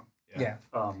super long. Yeah.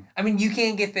 Um, I mean, you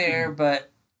can get there,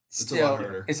 but It's a still, lot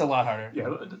harder. it's a lot harder.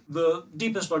 Yeah, the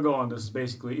deepest I'll go on this is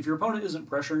basically if your opponent isn't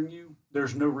pressuring you,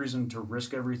 there's no reason to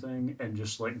risk everything and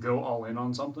just like go all in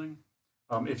on something.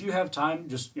 If you have time,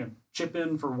 just chip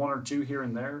in for 1 or 2 here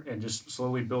and there, and just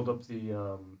slowly build up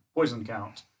the poison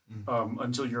count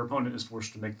until your opponent is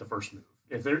forced to make the first move.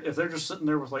 If they're just sitting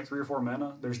there with like 3 or 4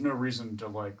 mana, there's no reason to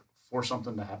like force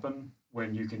something to happen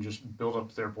when you can just build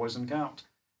up their poison count.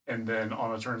 And then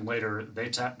on a turn later, they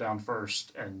tap down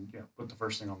first and put the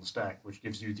first thing on the stack, which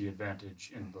gives you the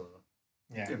advantage in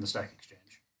the stack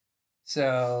exchange.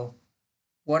 So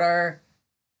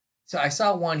I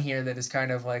saw one here that is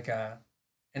kind of like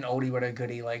an oldie but a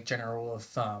goodie, like general rule of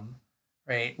thumb,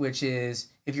 right? Which is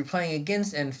if you're playing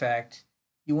against Infect,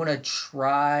 you want to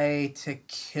try to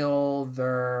kill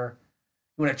the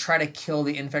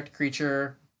Infect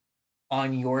creature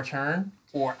on your turn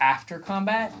or after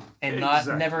combat, and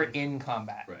Exactly. never in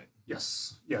combat. Right.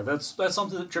 Yes, yeah, that's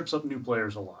something that trips up new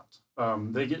players a lot.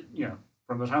 They get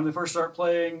from the time they first start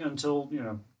playing until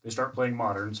they start playing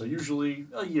Modern, so usually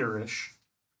a year-ish.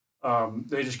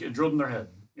 They just get drilled in their head.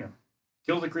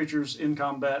 Kill the creatures in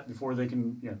combat before they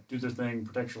can do their thing,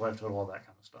 protect your life total, all that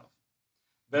kind of stuff.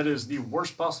 That is the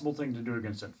worst possible thing to do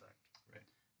against Infect. Right.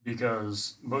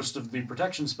 Because most of the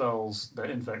protection spells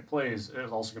that Infect plays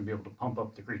is also going to be able to pump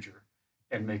up the creature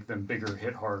and make them bigger,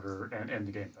 hit harder, and end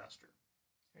the game faster.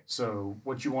 So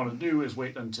what you want to do is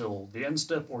wait until the end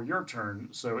step or your turn,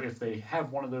 so if they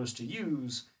have one of those to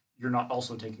use, you're not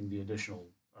also taking the additional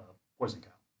poison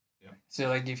count. So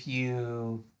like if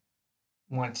you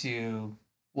want to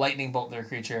lightning bolt their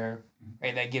creature,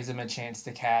 right, that gives them a chance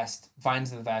to cast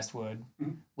Vines of the Vastwood,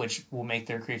 which will make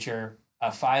their creature a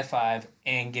 5/5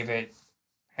 and give it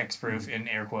hexproof in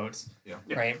air quotes. Yeah.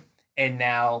 Right? And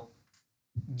now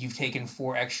you've taken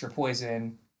 4 extra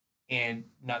poison and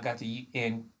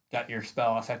got your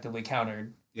spell effectively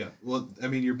countered. Yeah. Well, I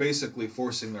mean, you're basically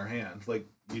forcing their hand. Like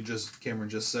Cameron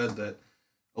just said that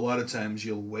a lot of times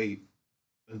you'll wait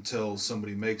until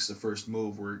somebody makes the first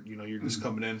move where you're just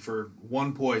coming in for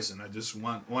 1 poison. I just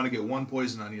want to get 1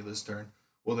 poison on you this turn.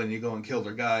 Well, then you go and kill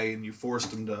their guy and you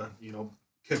forced them to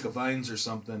kick a Vines or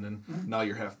something, and now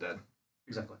you're half dead.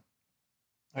 Exactly.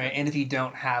 All right, and if you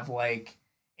don't have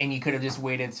and you could have just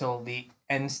waited till the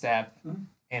end step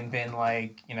and been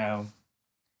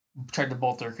tried to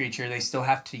bolt their creature, they still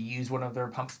have to use one of their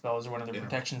pump spells or one of their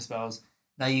protection spells.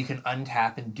 Now you can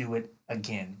untap and do it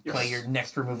again. Yes. Play your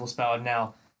next removal spell, and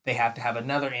now they have to have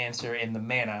another answer in the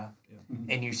mana,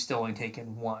 and you're still only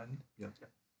taking 1. Yeah.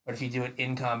 But if you do it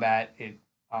in combat, it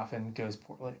often goes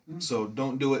poorly. So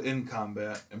don't do it in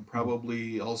combat, and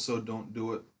probably also don't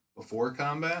do it before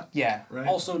combat. Yeah. Right.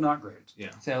 Also not great.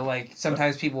 Yeah. So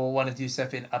sometimes people want to do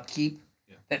stuff in upkeep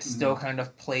that still kind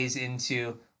of plays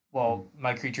into,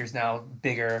 my creature's now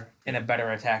bigger and a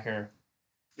better attacker.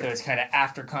 So it's kind of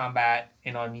after combat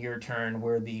and on your turn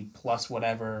where the plus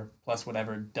whatever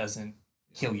doesn't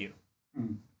kill you.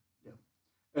 Yeah.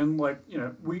 And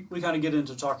we kind of get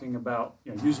into talking about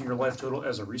using your life total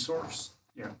as a resource.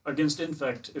 Against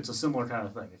Infect, it's a similar kind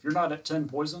of thing. If you're not at 10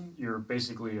 poison, you're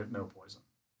basically at no poison.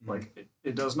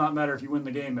 It does not matter if you win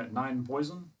the game at 9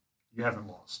 poison, you haven't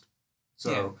lost.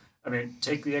 So I mean,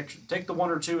 take the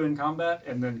 1 or 2 in combat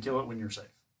and then kill it when you're safe.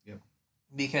 Yep.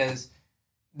 Because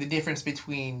the difference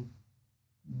between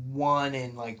 1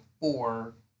 and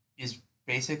 4 is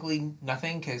basically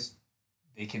nothing, because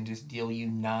they can just deal you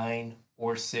 9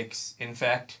 or 6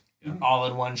 Infect all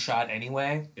in one shot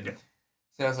anyway. Yeah.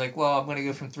 So I was like, well, I'm going to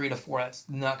go from 3 to 4. That's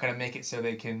not going to make it so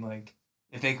they can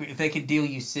if they could deal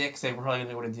you 6, they were probably going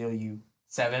to be able to deal you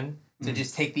 7. So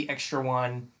just take the extra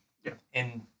 1,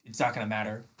 and it's not going to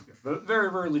matter. But very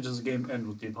rarely does the game end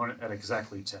with the opponent at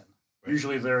exactly 10. Right.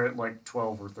 Usually they're at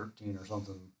 12 or 13 or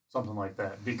something like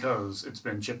that, because it's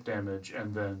been chip damage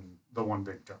and then the 1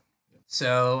 big jump.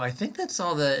 So I think is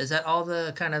that all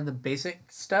the kind of the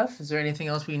basic stuff? Is there anything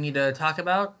else we need to talk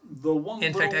about? The one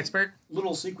Infect expert?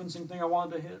 little sequencing thing I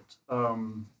wanted to hit,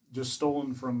 just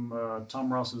stolen from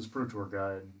Tom Ross's Pro Tour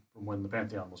guide from when the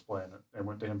Pantheon was playing it. I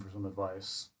went to him for some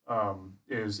advice.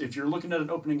 is if you're looking at an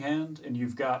opening hand and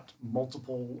you've got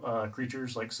multiple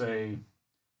creatures, like say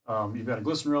you've got a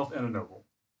Glistener Elf and a Noble.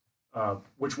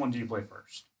 Which one do you play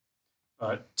first?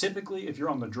 Typically, if you're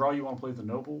on the draw, you want to play the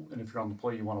Noble, and if you're on the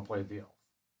play, you want to play the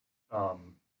Elf.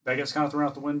 That gets kind of thrown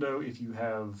out the window if you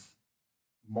have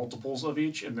multiples of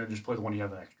each, and then just play the one you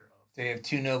have an extra of. So you have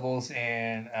two nobles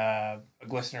and a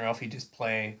Glistener Elf. You just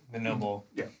play the noble.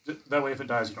 Yeah, that way if it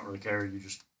dies, you don't really care. You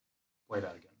just play it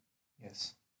out again.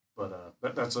 Yes.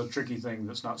 But that's a tricky thing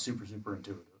that's not super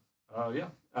intuitive. Yeah,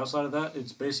 outside of that,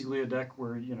 it's basically a deck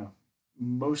where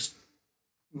most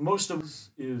of it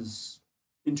is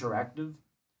interactive,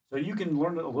 so you can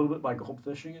learn it a little bit by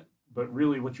goldfishing it. But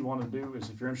really, what you want to do is,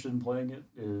 if you're interested in playing it,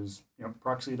 is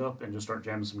proxy it up and just start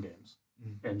jamming some games,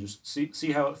 and just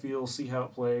see how it feels, see how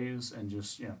it plays, and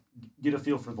just get a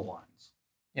feel for the lines.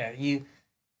 Yeah, you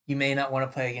may not want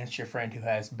to play against your friend who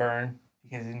has burn,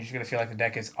 because then you're just gonna feel like the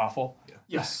deck is awful. Yeah.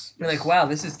 Yes. You're like, wow,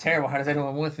 this is terrible. How does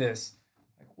anyone win with this?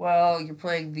 Like, well, you're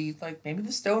playing maybe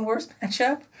the Stone Wars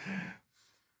matchup.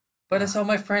 But that's all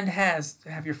my friend has.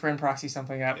 Have your friend proxy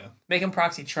something up. Yeah. Make him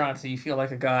proxy Tron so you feel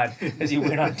like a god as you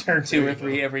win on turn 2 or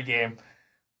 3 every game.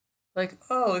 Like,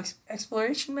 oh,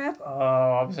 exploration map?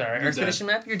 Oh, I'm sorry. You're Expedition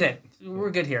map? You're dead.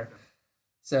 We're good here.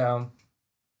 So,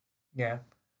 yeah.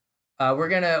 We're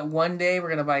going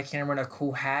to buy Cameron a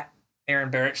cool hat, Aaron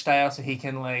Barrett style, so he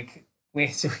can win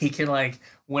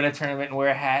a tournament and wear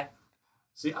a hat.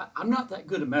 See, I'm not that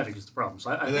good at Magic is the problem.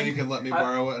 So I and then you can let me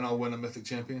borrow it and I'll win a Mythic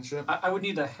Championship? I would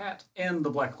need a hat and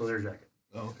the black leather jacket.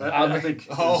 Oh, okay. I think.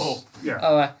 Oh.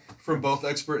 Yeah. From both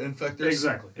expert infectors?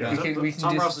 Exactly. Yeah. We can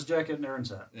Tom Ross's jacket and Aaron's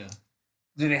hat. Yeah.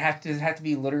 Does it have to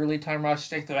be literally Tom Ross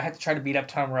jacket? Do I have to try to beat up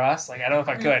Tom Ross? I don't know if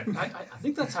I could. I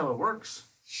think that's how it works.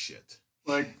 Shit.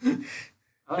 I don't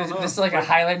know. This is like a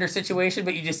Highlander situation,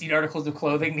 but you just need articles of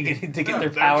clothing to get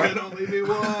their power. There can only be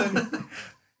one.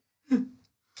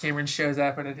 Cameron shows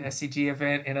up at an SCG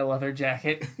event in a leather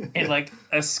jacket and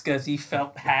a scuzzy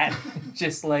felt hat.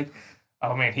 Just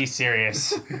oh man, he's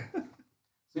serious.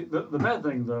 See, the bad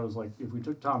thing though is if we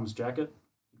took Tom's jacket,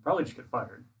 he'd probably just get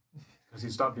fired because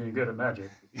he'd stop being good at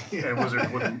Magic, and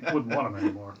Wizards wouldn't want him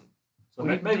anymore. So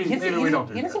maybe we don't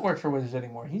do that. He doesn't work for Wizards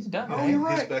anymore. He's done. Oh, right? you're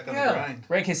right. He's back on the grind.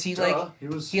 Right, because he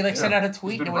sent out a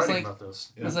tweet and it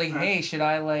was hey, should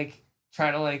I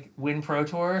try to win Pro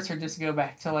Tours or just go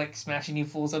back to smashing you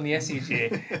fools on the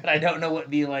SCG? And I don't know what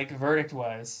the verdict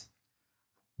was.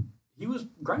 He was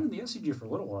grinding the SCG for a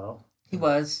little while. He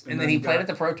was, and then he played at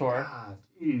the Pro Tour. God,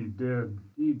 he did.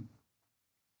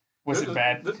 Was it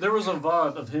bad? There was a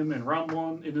VOD of him in round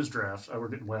 1 in his draft. We're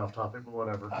getting way off topic, but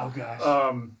whatever. Oh gosh.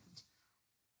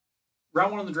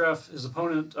 Round 1 in the draft, his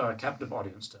opponent captive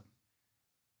audienced him.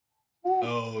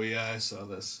 Oh yeah, I saw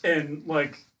this. And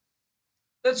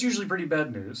that's usually pretty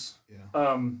bad news.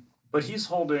 Yeah. But he's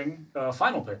holding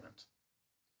final payment.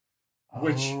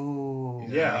 Which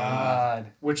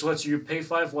God. Which lets you pay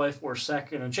 5 life or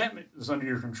sack an enchantment that's under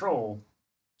your control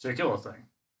to kill a thing.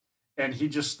 And he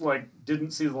just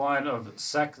didn't see the line of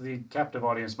sack the captive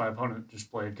audience my opponent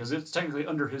just played, because it's technically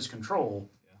under his control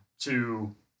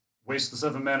to waste the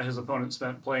 7 mana his opponent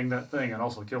spent playing that thing and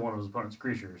also kill one of his opponent's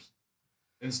creatures.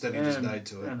 Instead, he just died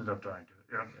to it. Ended up dying to it.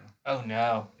 Yeah. Oh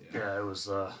no. Yeah, it was.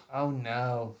 Oh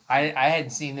no. I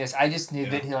hadn't seen this. I just knew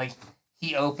that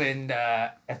he opened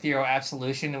Ethereal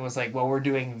Absolution and was like, well, we're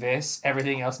doing this.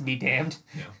 Everything else be damned.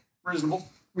 Yeah. Reasonable.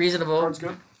 Card's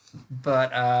good.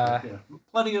 But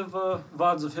plenty of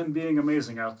VODs of him being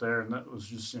amazing out there, and that was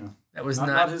just that was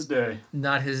not his day.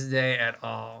 Not his day at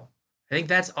all. I think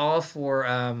that's all for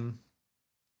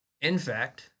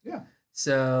Infect. Yeah.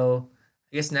 So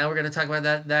I guess now we're gonna talk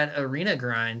about that arena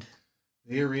grind.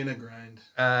 The arena grind.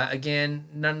 Again,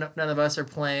 none of us are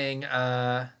playing.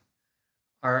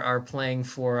 Are playing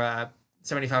for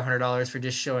 $7,500 for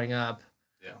just showing up.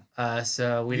 Yeah.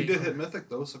 So you did hit Mythic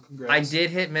though, so congrats. I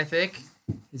did hit Mythic.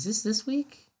 Is this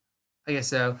week? I guess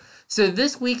so. So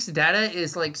this week's data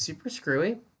is super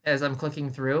screwy as I'm clicking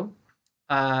through,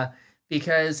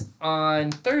 because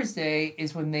on Thursday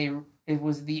is when it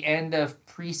was the end of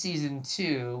preseason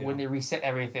 2 when they reset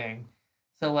everything.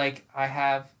 So I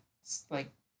have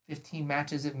 15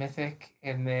 matches at Mythic,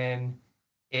 and then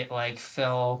it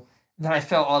fell. Then I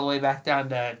fell all the way back down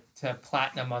to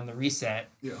Platinum on the reset.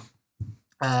 Yeah.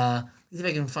 Let's see if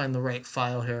I can find the right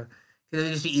file here, because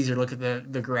it'd just be easier to look at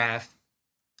the graph.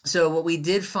 So what we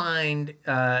did find,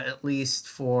 at least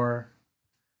for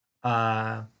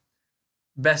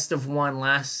best of 1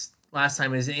 last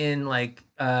time, is in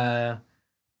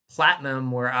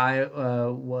Platinum, where I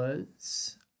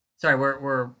was. Sorry,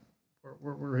 we're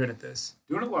good at this.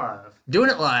 Doing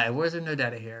it live. Where's there no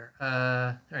data here?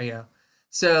 There you go.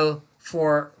 So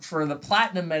for the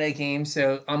platinum meta game.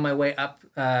 So on my way up,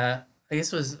 I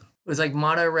guess it was like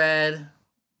mono red,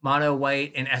 mono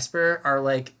white, and Esper are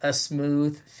like a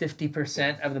smooth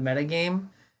 50% of the meta game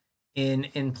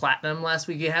in platinum last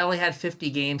week. You only had 50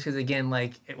 games because again,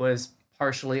 like it was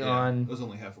partially on. It was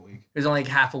only half a week. It was only like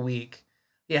half a week.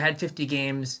 Yeah, I had 50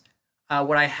 games.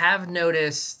 What I have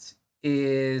noticed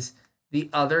is the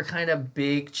other kind of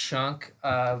big chunk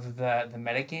of the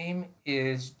metagame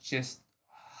is just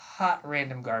hot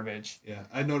random garbage. Yeah,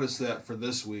 I noticed that for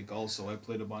this week also. I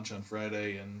played a bunch on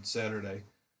Friday and Saturday,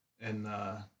 and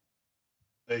a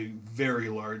very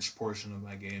large portion of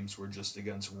my games were just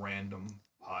against random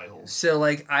piles. So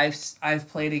like I've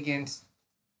played against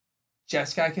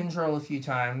Jeskai Control a few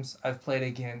times. I've played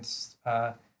against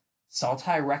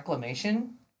Sultai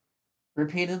Reclamation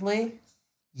repeatedly.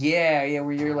 Yeah,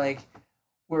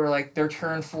 where like their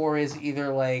turn 4 is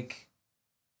either like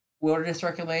Wilderness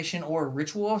Reclamation or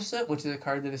Ritual of Soot, which is a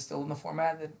card that is still in the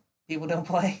format that people don't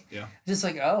play. Yeah. Just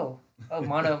like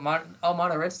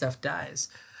mono red stuff dies.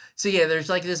 So yeah, there's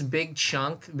like this big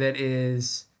chunk that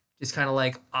is just kind of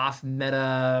like off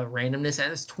meta randomness,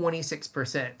 and it's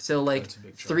 26%. So like That's a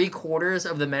big chunk.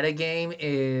 3/4 of the meta game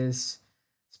is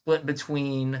split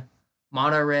between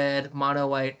mono red, mono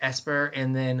white, Esper,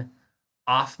 and then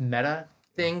off meta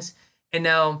things. And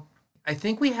now I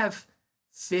think we have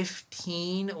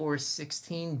 15 or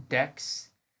 16 decks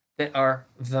that are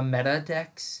the meta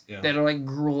decks that are like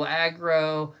Gruul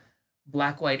Aggro,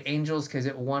 Black White Angels because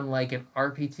it won like an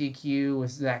RPTQ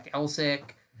with Zach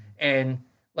Elsick, and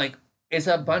like it's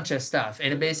a bunch of stuff.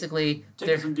 And it basically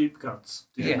Take some deep cuts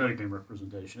to get Yeah. metagame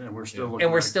representation, and we're still Yeah. looking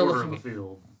And we're at still quarter looking- of the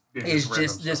field. is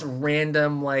just stuff.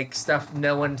 random like stuff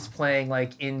no one's playing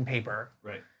like in paper.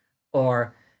 Right.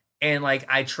 And like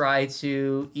I try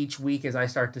to each week as I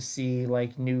start to see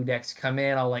like new decks come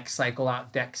in, I'll like cycle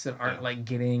out decks that aren't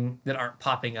that aren't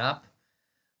popping up.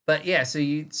 But yeah, so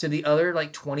the other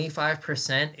like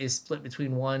 25% is split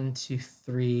between 1, 2,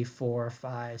 3, 4,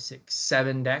 5, 6,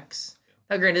 7 decks.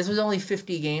 Now granted, this was only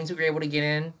 50 games that we were able to get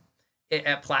in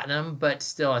at Platinum, but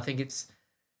still I think it's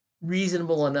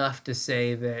reasonable enough to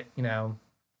say that,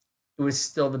 it was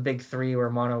still the big 3 were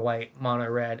mono white, mono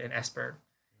red, and Esper.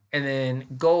 And then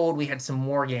gold, we had some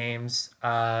more games.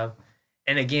 And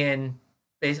again,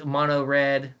 mono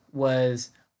red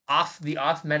was off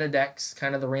meta decks,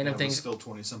 kind of the random things. Still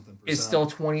 20-something percent. Is still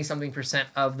 20-something%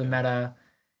 of the meta.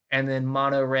 And then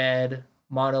mono red,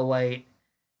 mono white,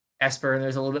 Esper, and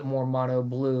there's a little bit more mono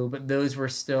blue, but those were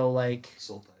still like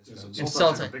Sultais. And Sultai's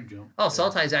Sultai. a big jump. Oh,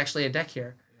 Sultai is actually a deck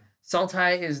here.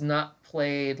 Sultai is not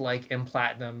played like in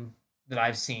Platinum that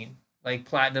I've seen, like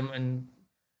Platinum and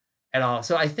at all.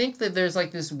 So I think that there's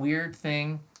like this weird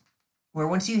thing where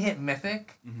once you hit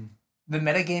Mythic, the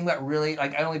metagame got really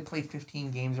like I only played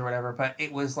 15 games or whatever, but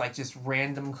it was like just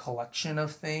random collection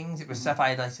of things. It was stuff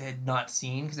I had not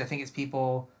seen because I think it's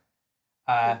people.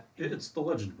 It's the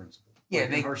legend principle. Yeah,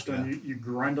 in Hearthstone, you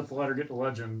grind up the ladder, get to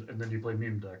legend, and then you play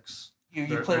meme decks. You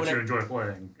that play you whatever. enjoy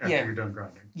playing after Yeah. you're done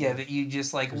grinding. Yeah, that you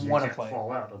just like 'Cause want to you play. can't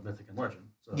fall out of Mythic and Legend.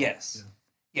 So. Yes.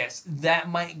 Yes, that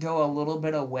might go a little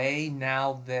bit away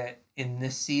now that in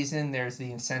this season there's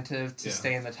the incentive to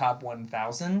stay in the top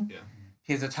 1,000. Yeah.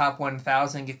 Because the top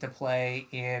 1,000 get to play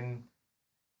in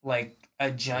like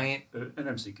a giant An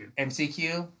MCQ.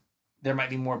 MCQ. There might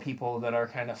be more people that are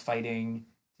kind of fighting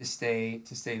to stay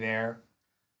there.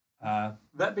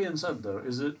 That being said, though,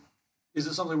 is it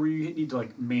something where you need to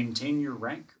like maintain your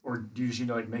rank, or do you just need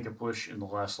to like make a push in the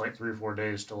last like 3 or 4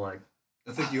 days to like?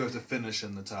 I think you have to finish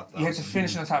in the top 1,000. You have to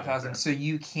finish in the top 1,000, so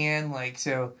you can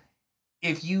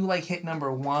if you like hit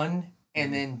number 1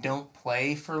 and then don't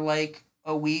play for like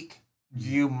a week,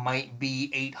 you might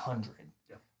be 800.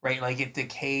 Yeah. Right, like it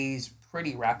decays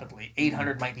pretty rapidly.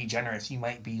 800 might be generous. You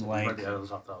might be like You might be out of the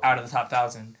top 1,000. out of the top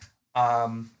 1,000.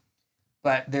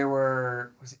 But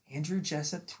was it Andrew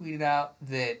Jessup tweeted out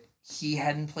that he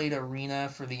hadn't played Arena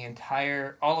for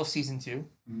all of season 2,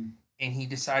 and he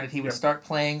decided he would start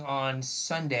playing on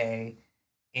Sunday,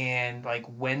 and like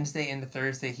Wednesday into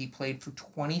Thursday he played for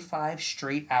 25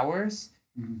 straight hours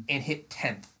and hit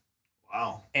 10th.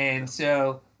 Wow. And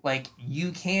so like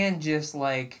you can just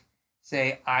like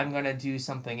say I'm gonna do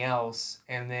something else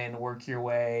and then work your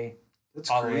way. That's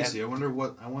all the way crazy. I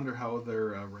wonder how their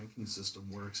ranking system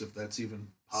works, if that's even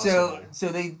possible. So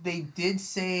they did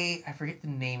say, I forget the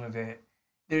name of it.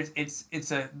 There's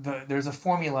a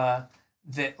formula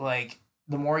that like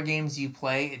the more games you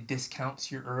play, it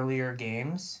discounts your earlier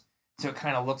games. So it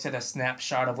kind of looks at a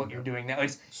snapshot of what you're doing now.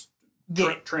 It's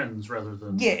Trends rather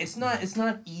than it's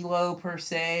not ELO per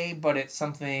se, but it's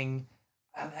something.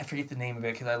 I forget the name of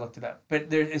it because I looked it up. But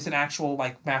there is an actual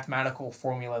like mathematical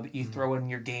formula that you throw in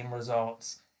your game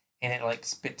results, and it like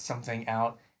spits something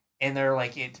out. And they're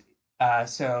like it.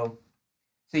 So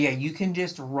yeah, you can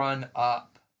just run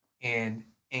up and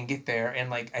get there. And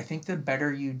like I think the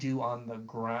better you do on the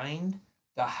grind,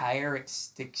 the higher it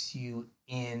sticks you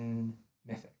in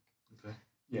Mythic. Okay.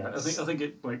 Yeah, I think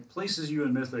it like places you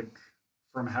in Mythic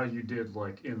from how you did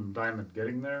like in Diamond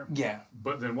getting there. Yeah.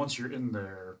 But then once you're in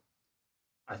there,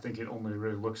 I think it only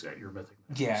really looks at your Mythic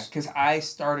matches. Yeah, because I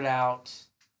started out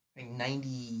I think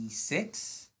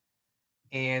 96,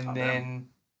 and Oh, then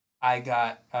I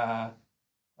got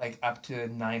like up to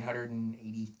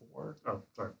 984. Oh,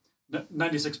 sorry.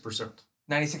 96%.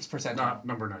 96 percentile. Not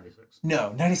number 96.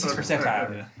 No, 96 Okay, percentile.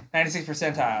 okay. Yeah. 96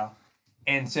 percentile.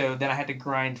 And so then I had to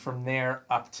grind from there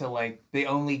up to like, they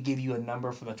only give you a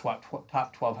number for the top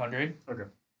 1200, Okay.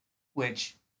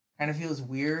 which kind of feels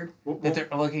weird Well, that they're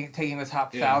looking at taking the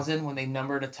top Yeah. 1,000 when they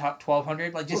numbered a top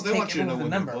 1200. Like, just Well, they want take you to know it with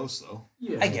when the you're number. close, though.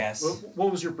 yeah. I guess.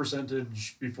 What was your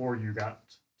percentage before you got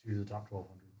to the top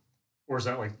 1200? Or is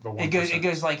that like the 1%? It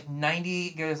goes like 90,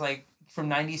 it goes like from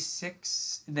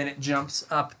 96, then it jumps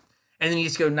up, and then you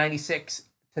just go 96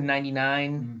 to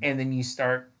 99, and then you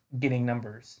start getting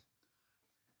numbers.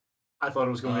 I thought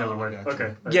it was going the other Oh, way. gotcha.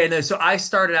 Okay. Yeah, no. So I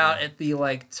started out at the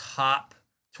like top,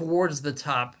 towards the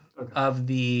top Okay. of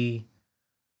the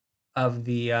of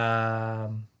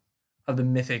the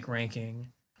mythic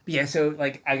ranking. But yeah, so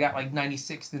like I got like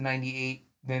 96 to 98.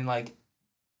 Then like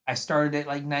I started at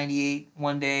like 98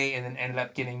 one day, and then ended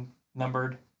up getting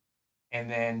numbered, and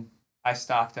then I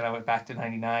stopped and I went back to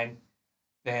 99.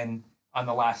 Then on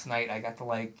the last night I got to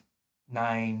like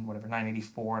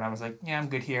 984, and I was like, yeah, I'm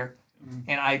good here.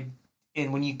 Mhm.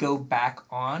 And when you go back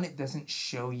on, it doesn't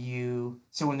show you.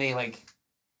 So when they like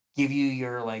give you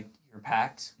your like your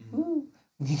packs, Mhm.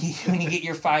 when you get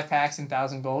your 5 packs and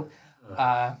 1,000 gold,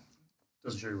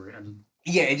 Doesn't show you where it ended.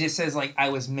 yeah, it just says like I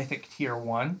was mythic tier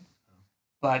 1,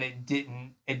 but it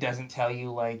didn't. It doesn't tell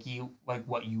you like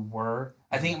what you were.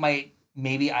 I think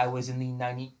maybe I was in the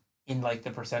 90 in like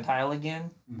the percentile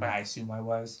again, but I assume I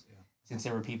was. Yeah. Since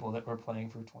there were people that were playing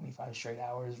for 25 straight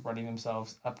hours, running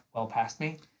themselves up well past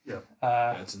me. Yeah.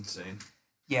 That's insane.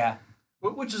 Yeah.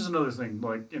 Which is another thing,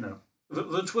 like, you know,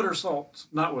 the Twitter salt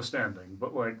notwithstanding,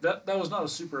 but like that was not a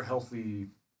super healthy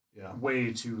Yeah.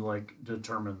 way to like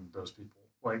determine those people.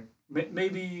 Like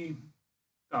maybe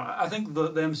I think the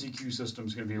MCQ system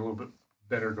is going to be a little bit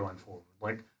better going forward.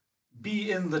 Like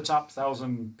be in the top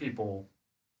 1,000 people,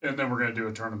 and then we're going to do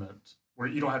a tournament where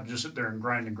you don't have to just sit there and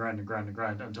grind and grind and grind and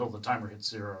grind until the timer hits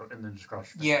 0, and then just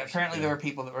crush. Yeah, apparently there were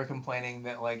people that were complaining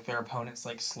that like their opponents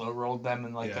like slow rolled them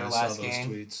in like Yeah, their I last saw those game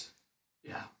tweets.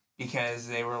 Yeah. because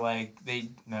they were like they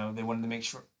wanted to make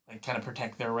sure like kind of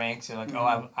protect their ranks. They're like,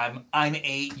 oh, I'm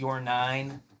 8, you're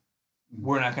 9.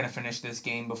 We're not gonna finish this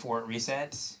game before it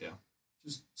resets.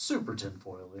 Just super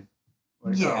tinfoily.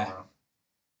 Like, Yeah. I don't know.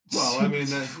 Well, I mean,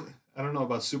 I don't know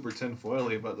about super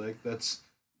tinfoily, but like that's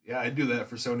I'd do that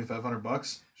for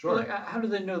 $7,500. Sure. Like, how do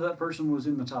they know that person was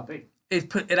in the top 8?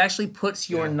 It actually puts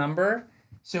your Yeah. number.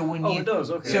 So when Oh, you it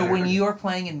does. Okay. so Yeah. when you are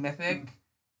playing in Mythic,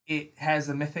 it has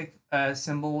the Mythic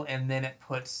symbol, and then it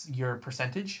puts your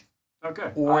percentage,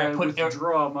 Okay. or I it put-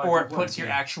 withdraw my or it complaint. puts your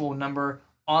actual number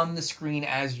on the screen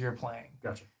as you're playing.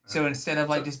 Gotcha. So instead of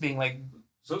like So- just being like,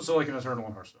 So like an Eternal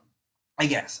in Hearthstone. I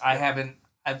guess I haven't.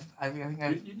 I think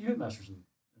I've You had Masters in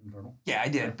Eternal. yeah, I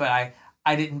did, but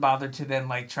I didn't bother to then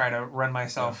like try to run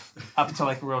myself up to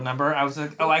like a real number. I was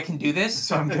like, oh, I can do this,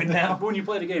 so I'm good now. But when you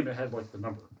played a game, it had like the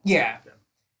number. Yeah. Yeah.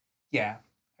 Yeah.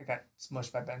 I got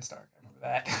smushed by Ben Stark. I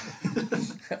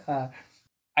remember that.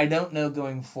 I don't know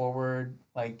going forward,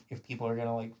 like, if people are going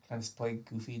to, like, kind of play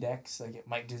goofy decks. Like, it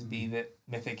might just be that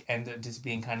Mythic ends up just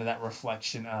being kind of that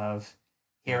reflection of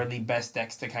here are the best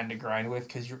decks to kind of grind with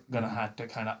because you're going to have to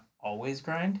kind of always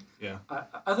grind.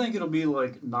 I think it'll be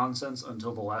like nonsense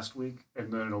until the last week,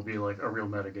 and then it'll be like a real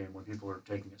meta game when people are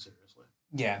taking it seriously.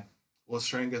 Yeah. Let's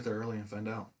try and get there early and find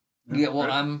out. Yeah, well,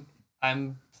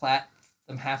 Right?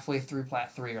 I'm halfway through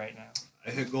Plat 3 right now.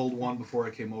 I hit gold 1 before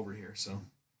I came over here, so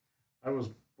I was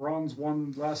bronze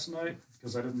 1 last night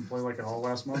because I didn't play like it all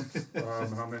last month, and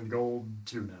I'm in gold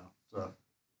 2 now. So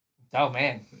Oh,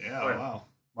 man. yeah, Oh, yeah. wow,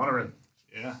 mono red.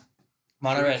 yeah.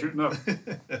 Mono Shooting up.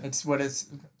 It's what it's.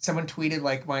 Someone tweeted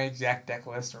like my exact deck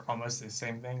list, or almost the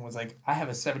same thing. Was like, I have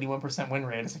a 71% win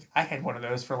rate. It's like I had one of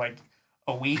those for like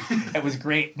a week. It was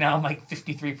great. Now I'm like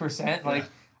 53%. Like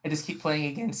I just keep playing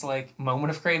against like Moment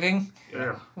of Craving.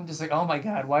 Yeah. I'm just like, oh my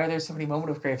god, why are there so many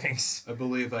Moment of Cravings? I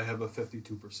believe I have a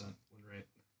 52% win rate.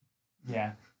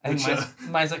 Yeah, I think Which,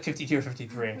 mine's like 52 or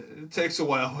 53. It takes a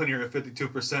while when you're at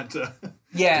 52% to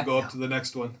Yeah, go up to the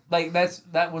next one. like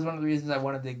that was one of the reasons I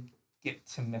wanted to get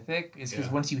to Mythic is because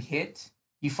Yeah. once you hit,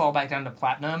 you fall back down to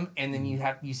Platinum, and then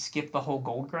you skip the whole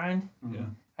gold grind. Yeah.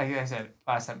 Like I said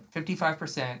last time,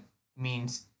 55%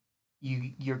 means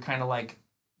you're kind of like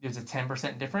there's a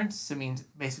 10% difference. So it means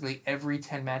basically every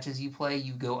 10 matches you play,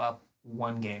 you go up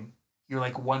one game. You're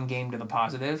like one game to the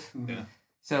positive. Yeah.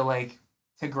 So like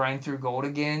to grind through gold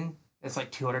again, it's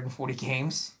like 240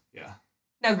 games. Yeah.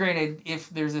 Now, granted, if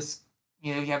there's this,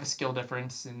 you have a skill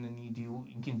difference, and then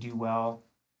you can do well,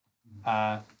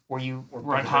 or you Or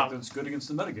run play hot. that's good against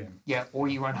the metagame. Yeah, or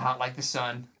you run hot like the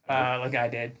sun, like I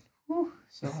did. Whew,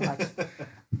 so hot.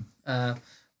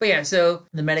 But yeah, so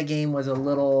the metagame was a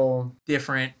little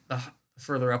different the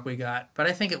further up we got, but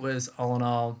I think it was all in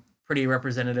all pretty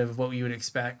representative of what you would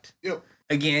expect. Yep.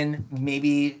 Again,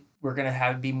 maybe we're gonna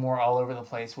have it be more all over the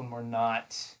place when we're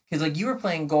not, because like you were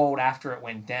playing gold after it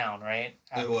went down, right?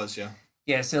 It was, yeah.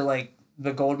 Yeah, so like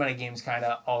the gold metagame's kind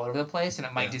of all over the place, and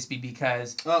it might just be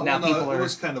because now people it are.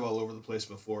 was kind of all over the place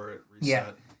before it reset.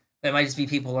 Yeah. It might just be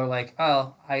people are like,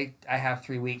 oh, I have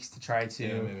 3 weeks to try to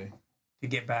Yeah, maybe. to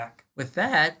get back. With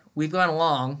that, we've gone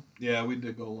along. Yeah, we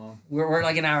did go long. We're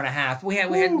like an hour and a half. We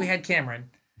had Cameron,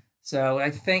 so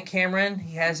I thank Cameron.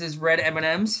 He has his red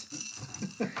M&Ms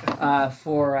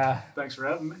for Thanks for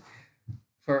having me.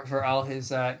 for all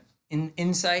his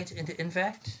insight into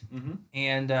Infect. Mm-hmm.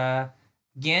 And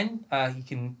again, you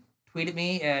can tweet at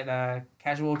me at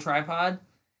Casual Tripod,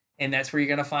 and that's where you're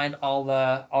gonna find all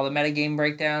the metagame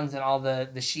breakdowns and all the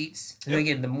sheets. And Yep.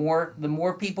 again, the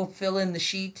more people fill in the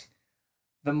sheet,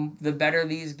 the better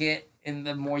these get, and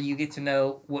the more you get to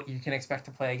know what you can expect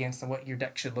to play against and what your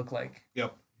deck should look like.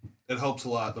 Yep. It helps a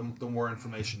lot the more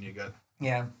information you get.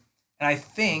 Yeah, and I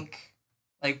think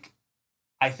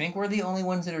we're the only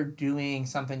ones that are doing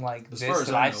something like As this far as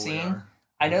that I I've know, we seen. are.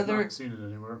 I know I've not seen it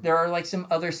anywhere. there are like some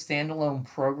other standalone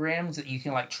programs that you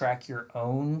can like track your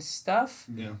own stuff,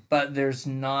 Yeah. but there's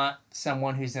not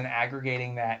someone who's then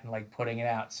aggregating that and like putting it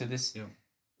out. So this, Yeah.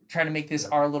 trying to make this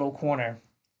our little corner.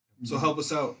 So help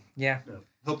us out. Yeah.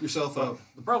 Help yourself out.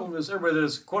 The problem is everybody that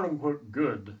is quote unquote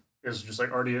good is just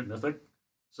like already at Mythic,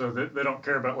 so they don't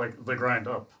care about like the grind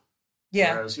up.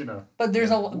 Yeah. Whereas But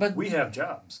there's Yeah. but we have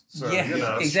jobs. So, yeah,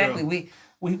 that's exactly. true.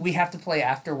 We have to play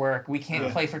after work. We can't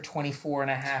Yeah. play for 24 and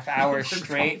a half hours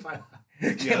straight. Yeah,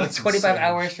 Can't that's 25 insane.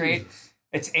 hours straight.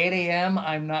 It's 8 a.m.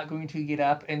 I'm not going to get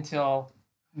up until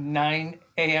 9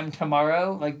 a.m.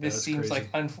 tomorrow. Like this that's seems crazy.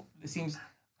 like it seems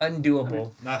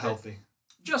undoable. Not healthy.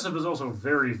 Jessup is also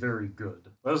very, very good.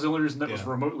 That was the only reason that was Yeah.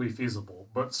 remotely feasible.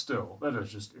 But still, that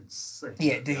is just insane.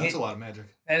 Yeah, to Yeah, that's hit a lot of magic.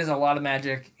 that is a lot of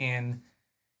magic, and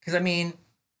because I mean,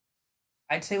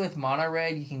 I'd say with Mono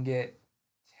Red you can get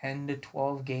 10 to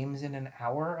 12 games in an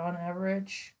hour on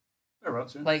average.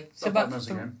 Thereabouts, yeah. Like so About about 5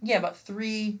 minutes a game. about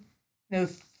 3.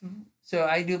 So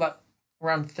I do about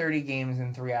around 30 games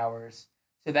in 3 hours.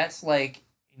 So that's like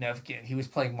if he was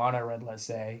playing Mono Red, let's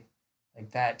say,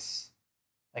 like that's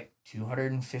like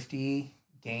 250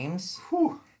 games,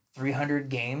 Whew. 300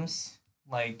 games.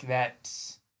 Like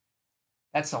that's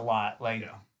a lot. Like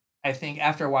Yeah. I think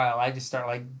after a while, I just start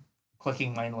like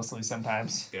clicking mindlessly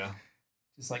sometimes. Yeah.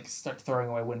 Just like start throwing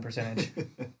away win percentage.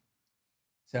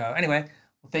 So anyway,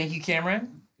 well, thank you,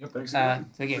 Cameron. Thanks So again.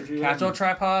 again, Appreciate it. Casual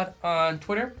Tripod on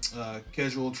Twitter.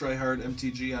 Casual Tryhard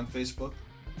MTG on Facebook.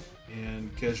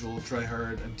 And Casual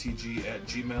Tryhard MTG at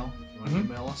Gmail. If you want to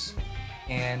email us.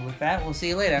 And with that, we'll see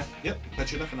you later. Yep.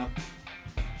 Catch you next time.